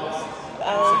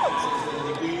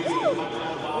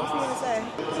 What's he gonna say?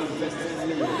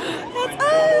 That's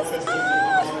us!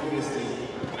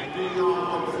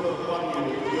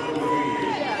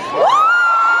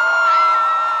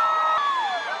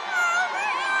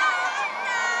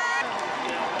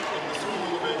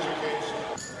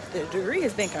 The degree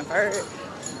has been conferred.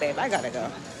 Babe, I gotta go.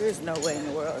 There's no way in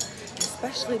the world.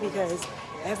 Especially because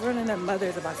everyone and their mother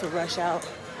is about to rush out.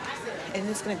 And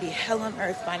it's gonna be hell on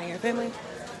earth finding your family.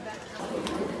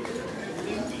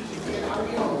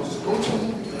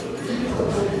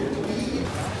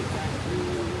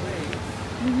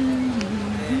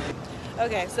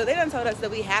 Okay, so they done told us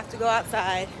that we have to go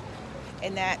outside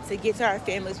and that to get to our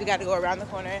families, we got to go around the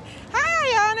corner.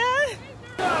 Hi, Anna!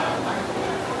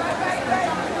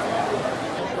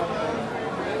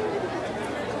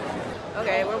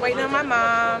 Okay, we're waiting on my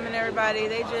mom and everybody.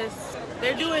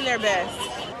 They're doing their best.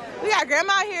 We got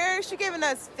grandma here. She giving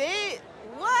us fit.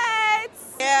 What?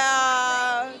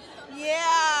 Yeah.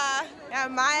 Yeah.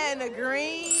 And Maya in the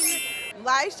green.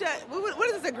 Lisha, what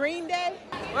is this, a green day?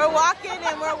 We're walking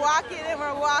and we're walking and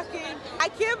we're walking. I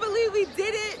can't believe we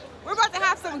did it. We're about to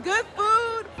have some good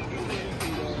food.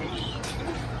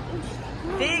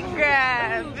 Big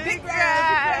grad, big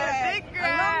grad, big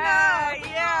grad,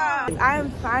 yeah. I am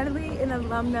finally an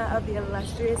alumna of the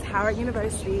illustrious Howard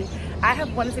University. I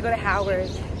have wanted to go to Howard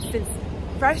since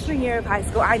freshman year of high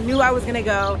school. I knew I was gonna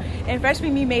go, and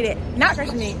freshman me made it, not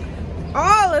freshman me,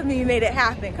 all of me made it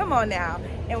happen. Come on now.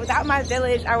 And without my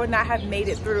village, I would not have made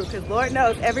it through, because Lord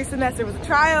knows every semester was a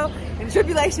trial and a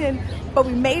tribulation, but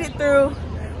we made it through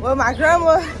with my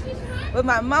grandma, with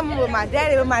my mama, with my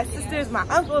daddy, with my sisters, my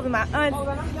uncles, and my aunts,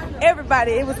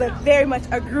 everybody. It was very much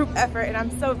a group effort, and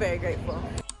I'm so very grateful.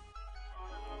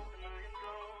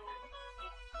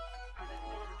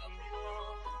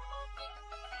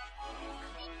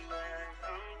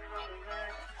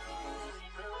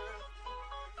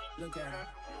 Look at her.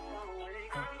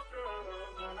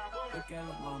 Look at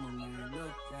her mama, man.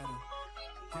 Look at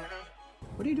her.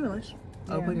 What are you doing, Lish?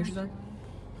 Oh, Yeah. putting your shoes on?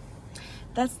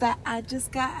 That's that I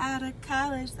just got out of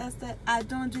college. That's that I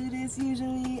don't do this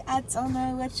usually. I don't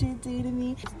know what you do to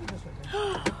me.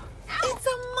 It's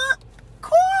a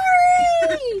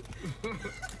Corey!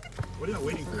 What are you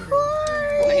waiting for?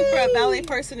 Corey! Waiting for a valet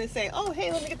person to say, oh,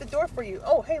 hey, let me get the door for you.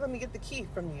 Oh, hey, let me get the key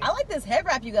from you. I like this head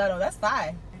wrap you got on. That's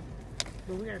fine.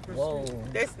 Whoa.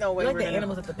 There's no way Like we're the gonna.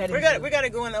 animals at the petting We gotta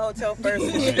go in the hotel first.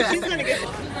 She's gonna get.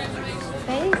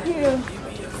 Thank you.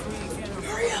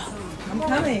 Hurry up. I'm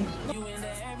coming.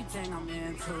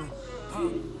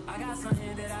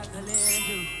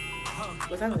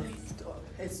 What time is it?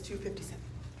 It's 2:57.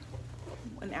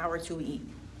 1 hour till we eat.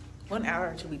 1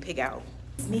 hour till we pig out.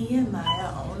 Me and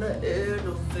Maya on the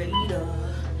elevator.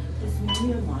 It's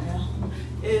me and Maya on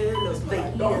the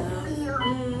elevator.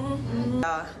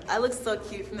 I look so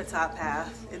cute from the top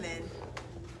half, and then.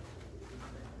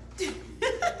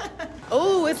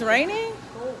 Oh, it's raining?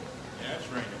 Yeah, it's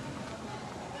raining.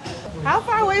 How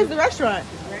far away is the restaurant?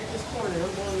 Right this corner.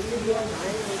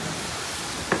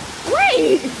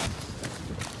 Wait!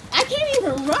 I can't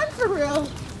even run for real.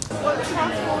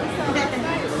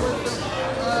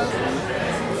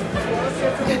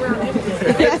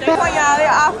 Come on, y'all,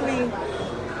 they're off me.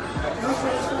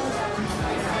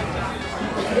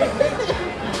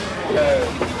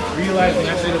 Realizing I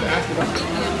should have asked about.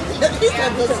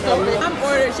 I'm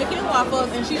ordering chicken and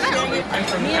waffles, and she's sharing it.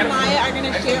 Me and Maya are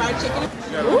gonna share our chicken.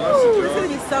 Ooh, this is gonna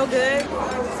be so good.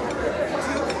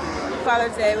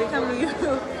 Father's Day, we come to you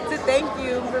to thank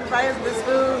you for providing us this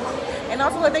food, and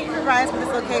also to thank you for providing us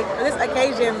with this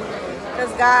occasion.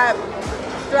 Because God,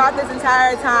 throughout this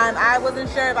entire time, I wasn't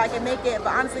sure if I could make it,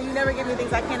 but honestly, you never give me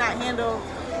things I cannot handle.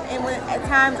 And when at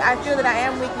times I feel that I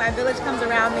am weak, my village comes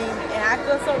around me, and I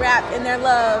feel so wrapped in their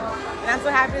love. And I'm so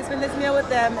happy to spend this meal with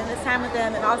them and this time with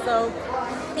them, and also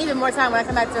even more time when I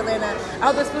come back to Atlanta. I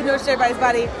hope this food knows everybody's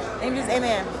body. And just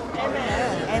amen.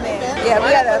 Amen. Amen. Yeah, we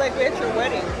gotta. I feel like we're at your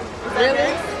wedding.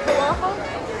 Really? The waffle?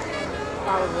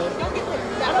 Probably.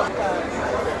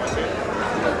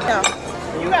 No.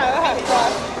 You gotta have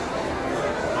sauce.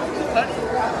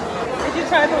 Did you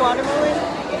try the watermelon?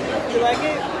 You like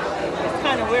it? It's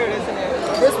kind of weird, isn't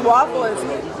it? This waffle is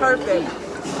perfect.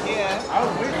 Yeah.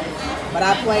 But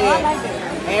I play it.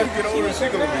 Get older, she's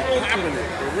gonna be popping it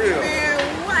for real. Man,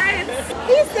 what?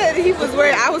 He said he was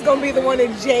worried I was gonna be the one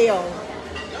in jail.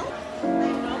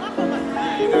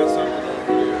 You got something.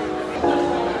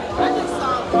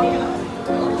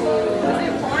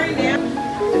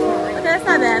 Okay, that's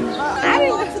not bad. I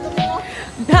didn't go to the mall.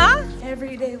 Huh?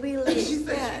 Every day we live. Every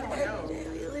day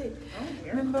we live.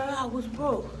 Remember, I was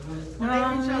broke.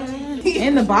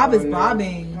 And the bob is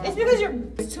bobbing. It's because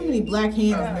there's too many black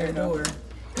hands on their door.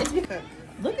 It's because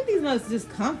look at these nuts just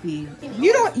comfy.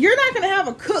 You're not gonna have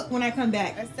a cook when I come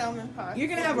back. A salmon pasta. You're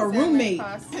gonna have a roommate.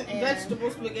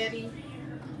 Vegetable spaghetti.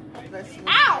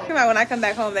 Ow! When I come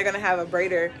back home, they're gonna have a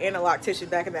braider and a loctician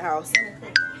back in the house.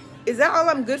 Is that all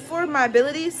I'm good for? My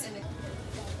abilities?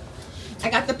 I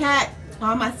got the pack.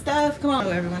 All my stuff. Come on.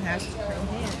 Everyone has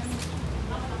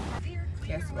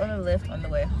Yes, we're on a lift on the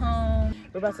way home.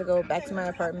 We're about to go back to my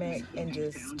apartment and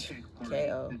just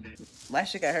KO.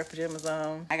 Lasha got her pajamas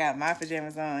on. I got my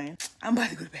pajamas on. I'm about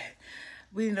to go to bed.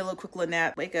 We need a quick little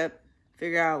nap. Wake up,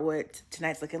 figure out what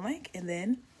tonight's looking like, and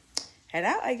then head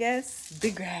out, I guess.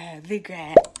 Big grad, big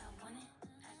grad.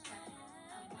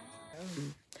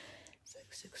 It's like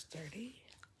 6:30.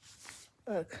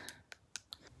 Look,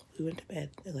 we went to bed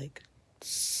at like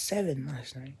 7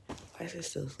 last night. Why is I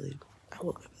still asleep? I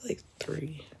woke up at like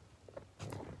 3.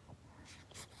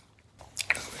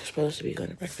 We're supposed to be going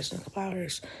to breakfast in a couple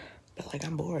hours, but like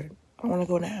I'm bored. I want to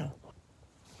go now.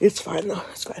 It's fine though.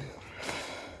 It's fine.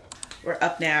 We're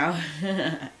up now.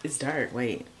 It's dark.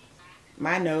 Wait.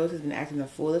 My nose has been acting a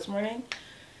fool this morning.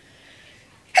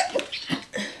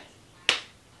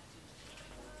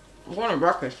 I'm going to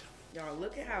breakfast. Y'all,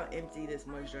 look at how empty this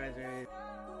moisturizer is.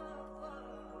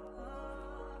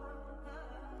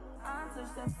 I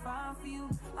touch that fine for you.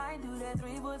 I do that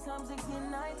 3 more times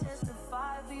again. I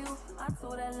testify for you. I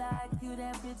told her like you,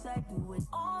 that bitch I do it.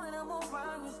 All that I'm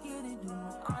around, you're scared to do.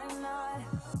 I'm not.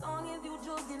 As long as you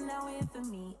joking now in for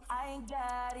me, I ain't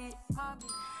got it.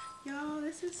 Y'all,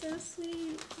 this is so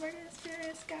sweet. Morgan's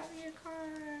parents got me a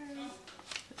card.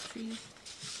 Let's see.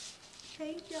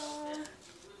 Thank y'all.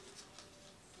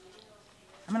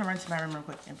 I'm gonna run to my room real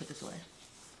quick and put this away.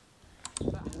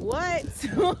 What?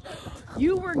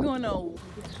 You were gonna.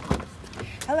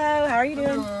 Hello, how are you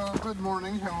doing? Hello, good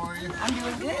morning. How are you? I'm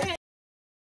doing good.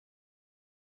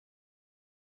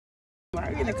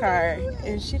 I'm in the car,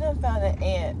 and she done found an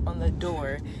ant on the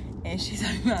door, and she's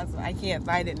talking about, I can't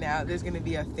find it now. There's gonna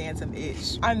be a phantom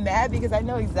itch. I'm mad because I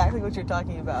know exactly what you're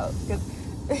talking about. Because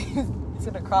it's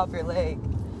gonna crawl up your leg.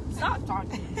 Stop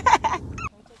talking.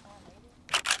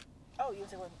 Oh, you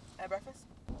took one at breakfast?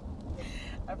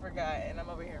 I forgot, and I'm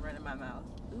over here running my mouth.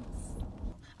 Oops.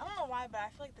 I don't know why, but I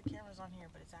feel like the camera's on here,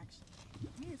 but it's actually.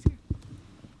 Yeah, it's here.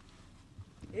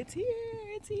 It's here.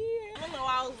 It's here.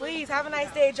 Please have a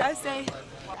nice day. Drive safe.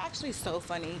 Actually, so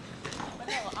funny.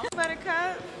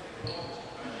 Buttercup,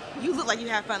 you look like you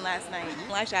had fun last night.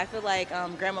 Actually, I feel like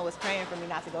Grandma was praying for me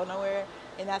not to go nowhere,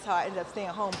 and that's how I ended up staying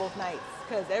home both nights.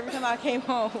 Because every time I came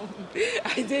home,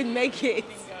 I didn't make it.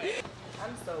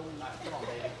 I'm so weak. Come on,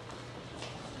 baby.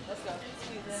 Let's go.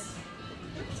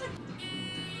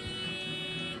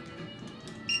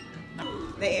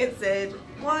 The aunt said,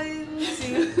 1,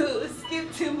 2,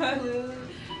 skip to my loo.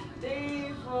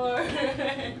 3, 4.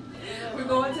 We're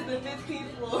going to the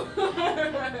 15th floor.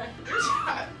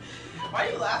 Why are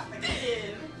you laughing?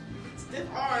 Stiff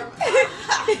arm.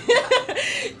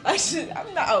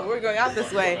 I'm not. Oh, we're going out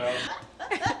this way.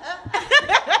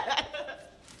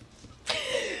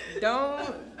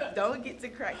 Don't get to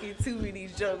cracking too many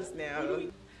jokes now.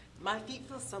 My feet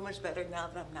feel so much better now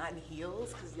that I'm not in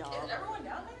heels, cause y'all. Is everyone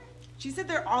down there? She said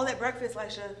they're all at breakfast,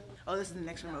 Lisha. Oh, this is the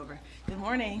next room over. Good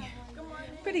morning. Good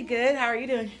morning. Pretty good. How are you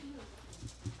doing?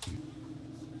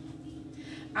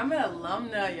 I'm an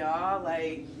alumna, y'all.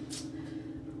 Like,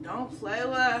 don't play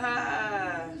with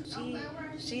her.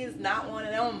 She is not one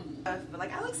of them. But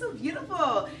like, I look so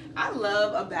beautiful. I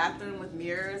love a bathroom with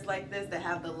mirrors like this that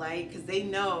have the light, because they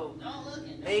know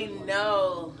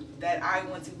that I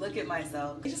want to look at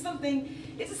myself. It's just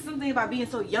something about being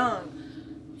so young,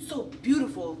 so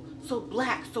beautiful, so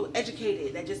black, so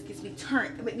educated, that just gets me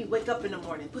turned. It makes me wake up in the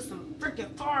morning, put some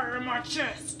freaking fire in my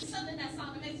chest. Something that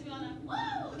song that makes me wanna,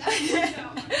 whoa, that's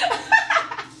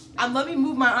I'm letting me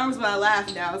move my arms when I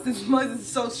laugh now, since Muzz is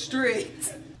so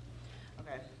strict.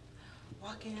 Okay,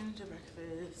 walk into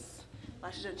breakfast.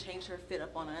 Lasha done changed her fit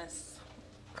up on us.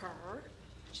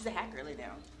 She's a hat girly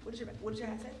now. What did your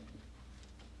hat say?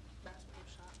 Bass Pro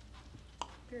Shop.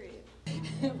 Period.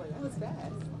 I'm like, that was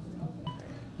fast.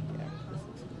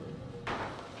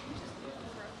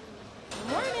 Good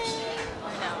morning. I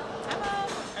know. Time up.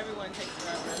 Everyone takes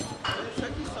forever.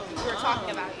 We were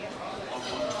talking about you.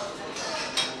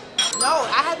 No,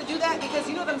 I had to do that because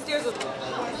you know them stairs are.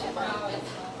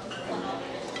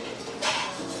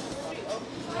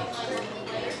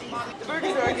 The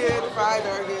burgers are good, the fries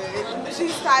are good.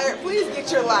 She's tired. Please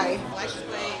get your life. Lasha's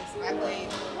playing. I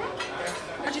played.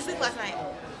 How'd you sleep last night?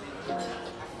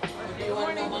 Good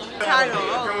morning. Title.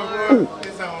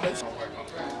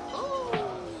 Oh,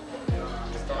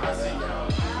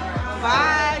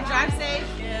 bye. Drive safe.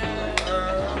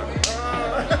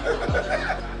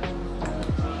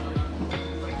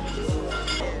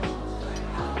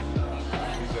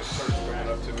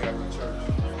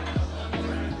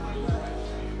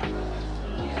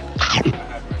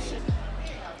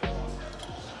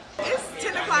 It's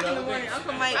 10 o'clock in the morning.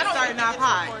 Uncle Mike starting our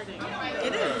pod.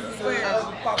 It is. Swear.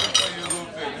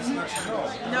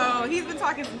 No, he's been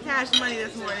talking some cash money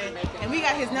this morning, and we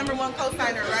got his #1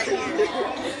 co-signer right here.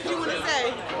 What you want to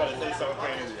say?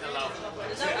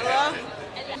 Hello?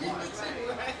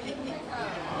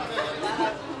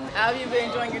 How have you been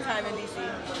enjoying your time in DC?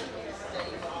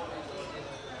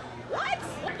 What?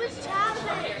 What's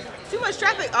traffic? Too much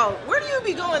traffic? Oh, where do you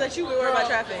be going that you would worry about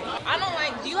traffic? I don't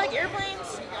like, do you like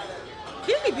airplanes?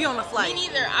 He didn't be on the flight. Me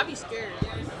neither, I'd be scared.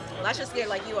 Lasha's scared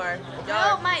like you are.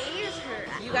 No, my ears hurt.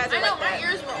 You guys are I know, like my that.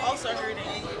 ears were also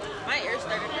hurting. My ears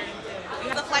started hurting too. You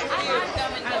have a flight for you.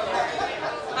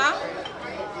 Huh?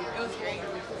 It was great.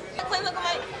 Planes, Uncle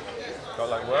Mike? Go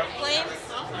like what? Planes?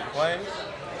 Planes?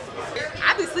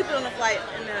 I be sleeping on the flight,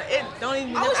 and it don't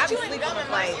even know. I be sleeping on the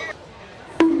flight.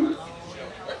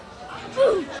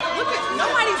 Look at,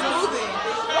 nobody's moving.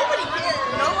 Nobody cares.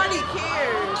 Nobody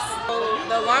cares. So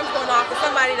the alarm's going off because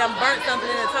somebody done burnt something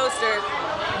in the toaster.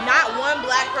 Not one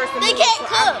black person. They can't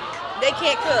cook. They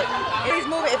can't cook. If he's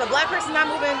moving, if a black person's not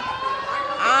moving,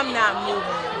 I'm not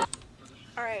moving.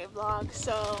 Alright, vlog.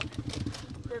 So,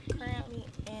 we're currently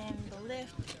in the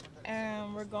lift.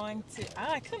 And we're going to,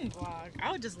 I couldn't vlog.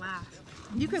 I would just laugh.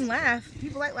 You can laugh.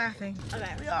 People like laughing.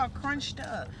 Okay. We all crunched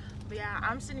up. But yeah,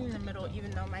 I'm sitting in the middle,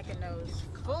 even though Micah knows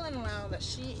full and well that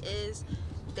she is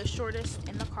the shortest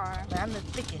in the car. But I'm the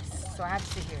thickest, so I have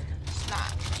to sit here.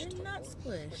 Stop. You're not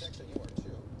squished.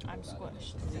 I'm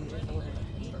squished.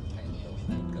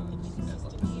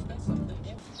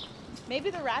 Maybe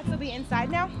the rats will be inside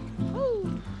now.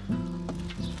 Woo.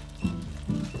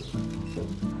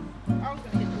 I was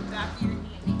gonna hit the back of your knee.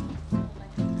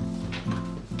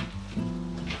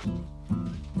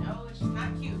 No, it's just not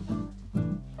cute.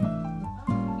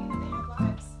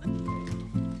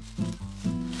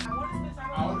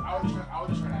 I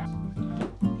was just trying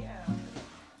to ask.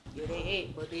 Yeah, they ate,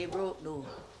 but they broke though.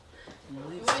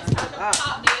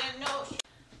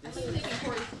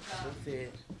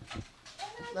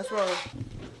 Let's roll.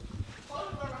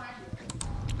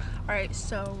 Alright,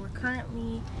 so we're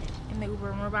currently in the Uber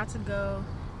and we're about to go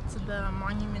to the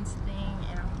monuments thing,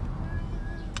 and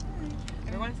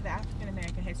we're going to the African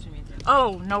American History Museum.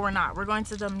 oh no, we're not. We're going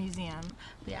to the museum.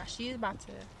 But yeah, she's about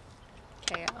to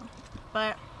KO.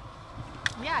 But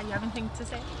yeah, you have anything to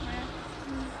say?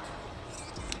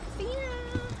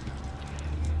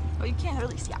 Oh, you can't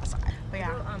really see outside. But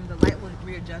yeah, the light will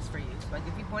readjust for you. So like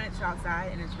if you point it to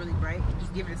outside and it's really bright,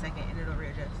 just give it a second and it'll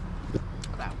readjust.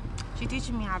 okay. She's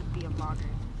teaching me how to be a vlogger.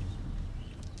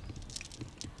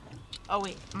 Oh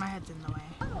wait, my head's in the way.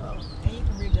 Oh, and you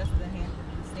can readjust the hand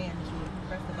to the stand if you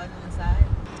press the button inside.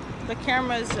 The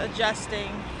camera's adjusting.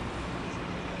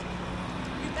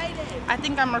 You made it. I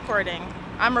think I'm recording.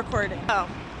 I'm recording. Oh,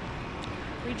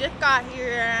 we just got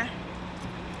here,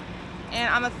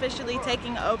 and I'm officially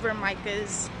taking over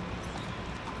Micah's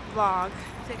vlog.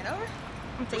 You taking over?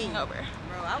 I'm taking over.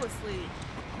 Bro, I was asleep.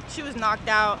 She was knocked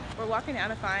out. We're walking down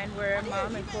to find where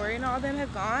Mom and Corey and all them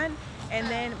have gone, and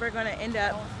then we're gonna end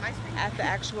up at the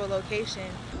actual location.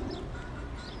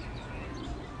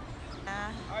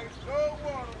 I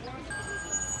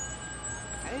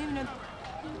didn't even know.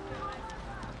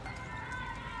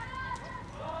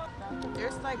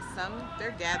 There's like some,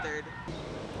 they're gathered.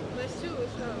 There's two or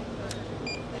so.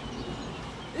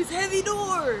 It's heavy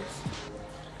doors.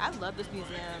 I love this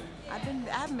museum. I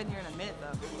haven't been here in a minute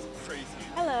though. Crazy.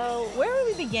 Hello, where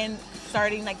would we begin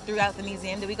starting like throughout the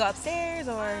museum? Do we go upstairs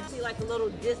or? See like a little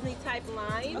Disney type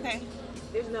line. Okay.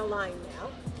 There's no line now.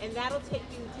 And that'll take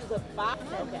you to the bottom.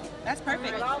 Okay. That's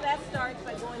perfect. But all that starts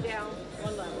by going down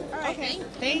one level. All right. Okay.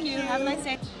 Thank you. Have a nice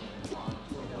day.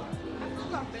 I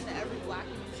think I've been to every black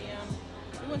museum.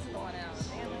 We went to the one out.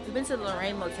 We've been to the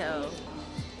Lorraine Motel.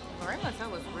 Lorraine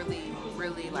Motel was really,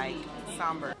 really like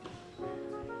somber.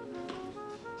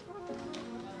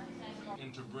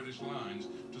 Into British lines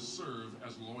to serve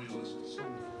as loyalist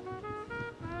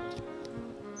soldiers.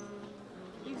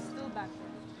 He's still back there.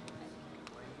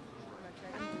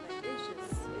 It's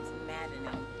just, it's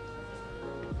maddening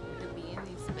to be in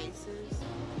these spaces.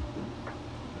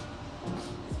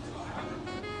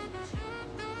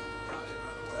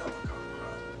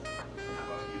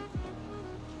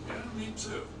 Yeah, me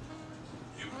too.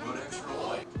 You put extra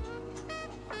light.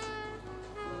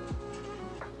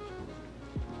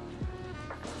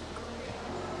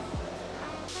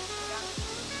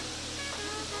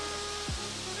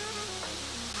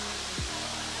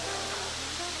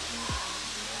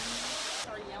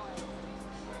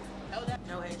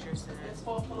 No interest in it. It's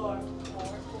 4th floor.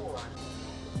 4.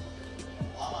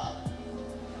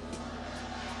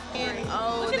 And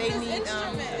oh, Look at they this need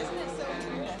instrument. Isn't it so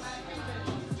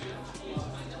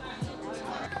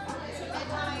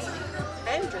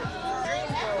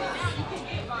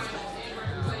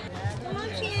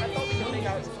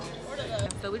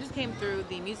So we just came through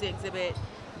the music exhibit.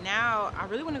 Now I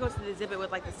really want to go to the exhibit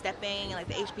with like the stepping and like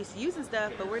the HBCUs and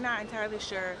stuff, but we're not entirely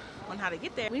sure on how to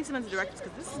get there. We need someone to direct us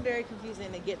because this is very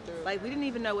confusing to get through. Like we didn't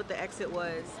even know what the exit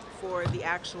was for the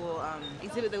actual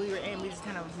exhibit that we were in. We just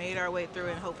kind of made our way through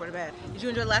and hope for the best. Did you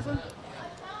enjoy the last one?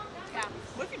 Yeah.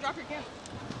 What if you drop your camera?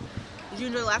 Did you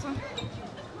enjoy the last one?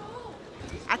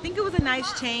 I think it was a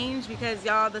nice change because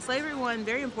y'all, the slavery one,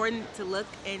 very important to look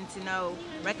and to know,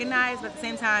 recognize, but at the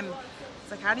same time,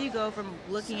 it's like how do you go from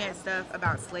looking at stuff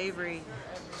about slavery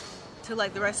to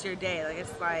like the rest of your day? Like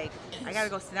it's like, I gotta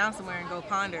go sit down somewhere and go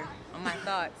ponder on my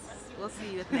thoughts. We'll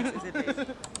see you at the next exhibit.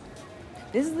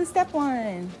 This is the step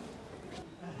one.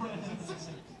 Brothers and sisters.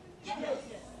 Yes.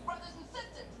 Brothers and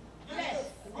sisters. Yes.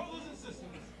 Brothers and sisters.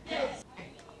 Yes.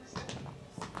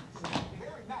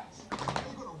 Very nice.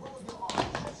 You're gonna roll your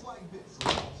arms just like this.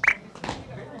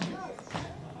 Very good.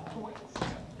 Point.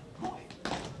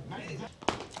 Nice.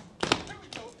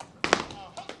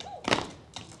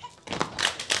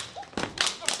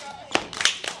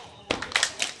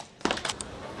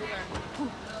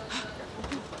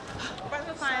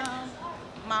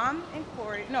 Mom and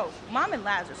Corey, no, Mom and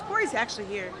Lazarus. Corey's actually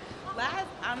here. Laz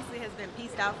honestly has been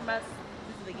pieced out from us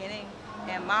since the beginning,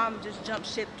 and Mom just jumped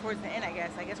ship towards the end, I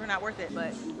guess. I guess we're not worth it,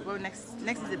 but we're next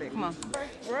exhibit. Come on.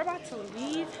 We're about to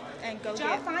leave and go Did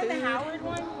y'all get find the food. Howard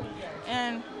one?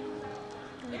 And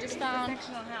we just found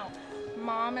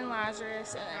Mom and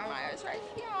Lazarus, and then Maya's right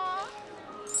here.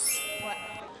 What?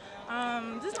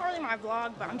 This isn't really my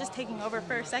vlog, but I'm just taking over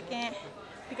for a second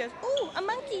because, ooh, a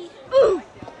monkey. Ooh.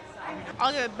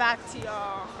 I'll get back to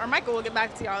y'all, or Michael will get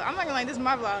back to y'all. I'm not gonna lie, this is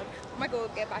my vlog. Michael will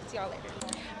get back to y'all later.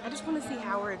 I just want to see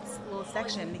Howard's little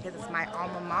section because it's my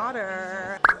alma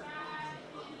mater.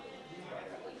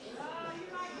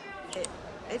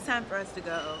 It's time for us to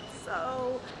go.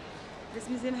 So this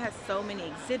museum has so many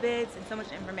exhibits and so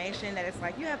much information that it's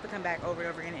like you have to come back over and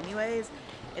over again anyways.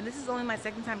 And this is only my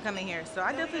second time coming here, so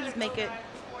I definitely just make it.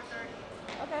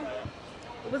 Okay.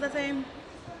 What was I saying?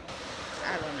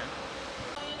 I don't know.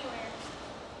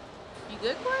 You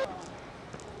good, Corey?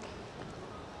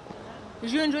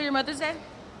 Did you enjoy your Mother's Day?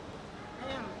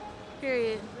 I am.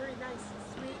 Period. Very nice,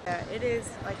 sweet. Yeah, it is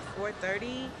like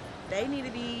 4:30. They need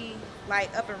to be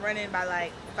like up and running by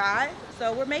like 5.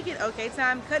 So we're making okay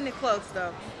time. Cutting it close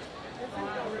though.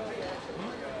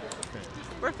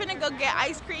 We're finna go get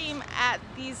ice cream at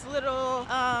these little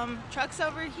trucks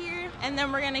over here, and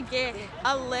then we're gonna get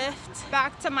a lift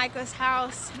back to Micah's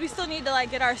house. We still need to like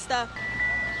get our stuff.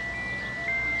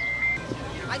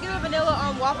 I get a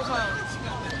vanilla waffle cone.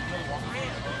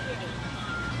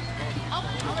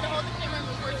 I'm gonna hold the camera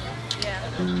before you. Yeah.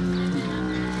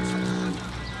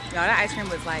 Yo, that ice cream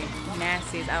was like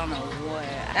nasty. I don't know what.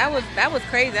 That was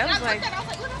crazy. That was like,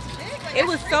 it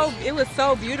was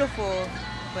so beautiful,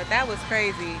 but that was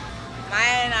crazy.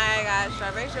 Maya and I got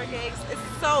strawberry shortcakes. It's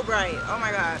so bright. Oh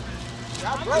my god.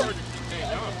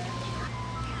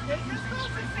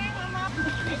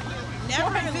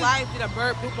 Never in life did a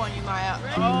bird poop on you, Maya.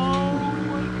 Oh.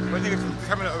 I think it's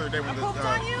coming the other day when pooped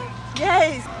on you?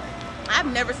 Yes. I've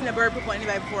never seen a bird poop on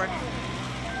anybody before.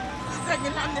 It's the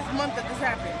second time this month that this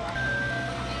happened.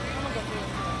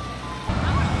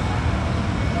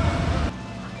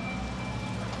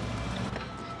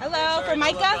 Hello, for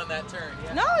Micah? On that turn,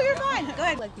 yeah. No, you're fine. Go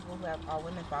ahead. Like people who have all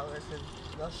women followers who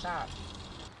go shop.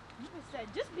 You just said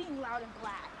just being loud and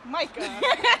black. Micah.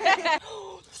 There's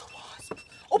a wasp.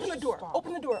 Open the door.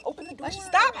 Open the door. Open the door.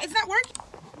 Stop. It's not working.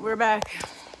 We're back.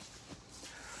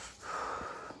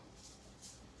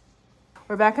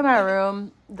 We're back in our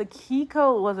room. The key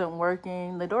code wasn't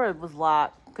working. The door was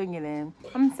locked. Couldn't get in.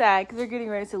 I'm sad because they're getting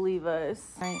ready to leave us.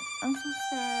 I'm so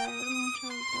sad. I don't want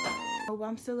y'all to go. Oh, but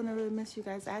I'm still gonna really miss you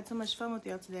guys. I had so much fun with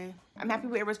y'all today. I'm happy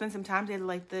we were able to spend some time together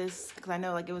like this because I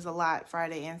know like it was a lot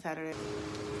Friday and Saturday.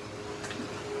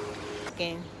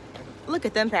 Look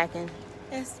at them packing.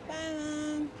 Yes, bye,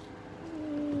 Mom.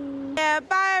 Yeah,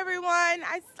 bye, everyone.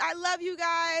 I love you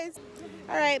guys.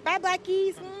 All right, bye,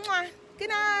 Blackies. Mwah. Good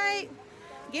night.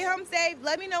 Get home safe.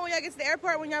 Let me know when y'all get to the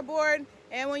airport when y'all board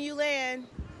and when you land.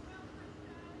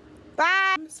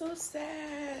 Bye. I'm so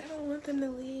sad. I don't want them to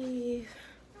leave.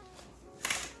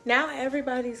 Now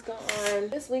everybody's gone.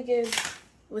 This weekend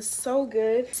was so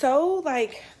good. So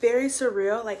like very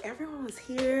surreal. Like everyone was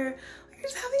here. We were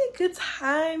just having a good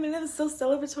time and it was so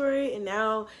celebratory. And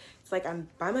now it's like I'm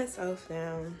by myself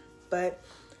now. But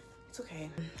it's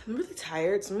okay. I'm really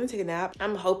tired, so I'm gonna take a nap.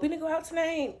 I'm hoping to go out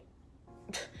tonight.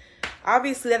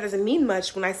 Obviously that doesn't mean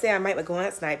much when I say I might be going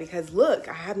out tonight because look,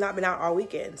 I have not been out all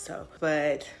weekend, so.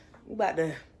 But I'm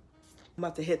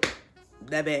about to hit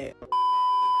that bed.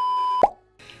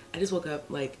 I just woke up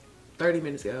like 30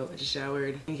 minutes ago. I just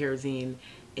showered and kerosene,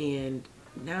 and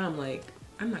now I'm like,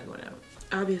 I'm not going out.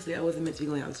 Obviously, I wasn't meant to be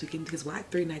going out this weekend because why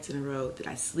 3 nights in a row did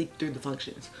I sleep through the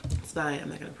functions? It's fine, I'm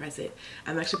not gonna press it.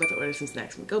 I'm actually about to order some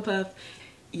snacks from GoPuff.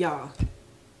 Y'all,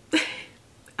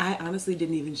 I honestly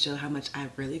didn't even show how much I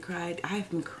really cried. I've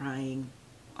been crying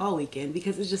all weekend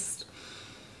because it's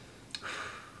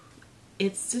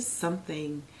just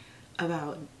something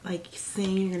about like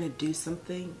saying you're gonna do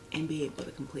something and be able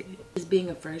to complete it. Just being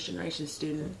a first generation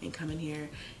student and coming here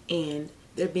and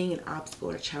there being an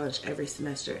obstacle or challenge every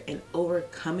semester and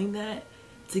overcoming that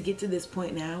to get to this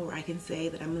point now where I can say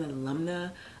that I'm an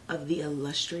alumna of the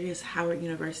illustrious Howard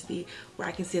University, where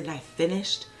I can say that I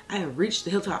finished, I have reached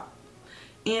the hilltop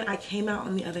and I came out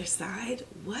on the other side.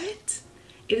 What?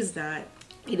 It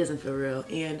doesn't feel real.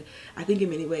 And I think in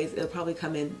many ways it'll probably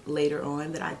come in later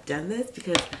on that I've done this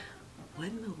because what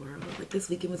in the world? Like this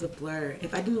weekend was a blur.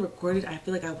 If I didn't record it, I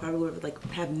feel like I probably would like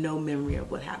have no memory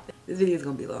of what happened. This video is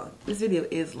gonna be long. This video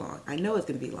is long. I know it's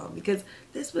gonna be long because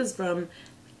this was from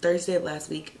Thursday of last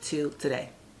week to today,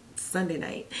 Sunday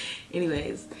night.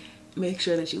 Anyways, make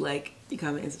sure that you like, you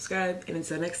comment, and subscribe. And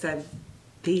until next time,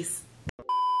 peace.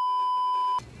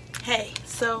 Hey,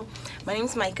 so my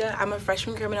name's Micah. I'm a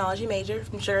freshman criminology major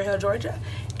from Sugar Hill, Georgia,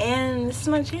 and this is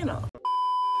my channel.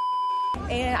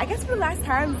 And I guess for the last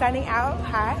time signing out,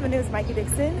 hi, my name is Micah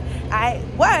Dixon. I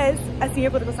was a senior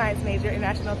political science major,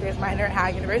 international affairs minor at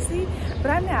HIII University,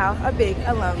 but I'm now a big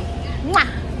alum.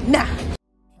 Mwah! Nah.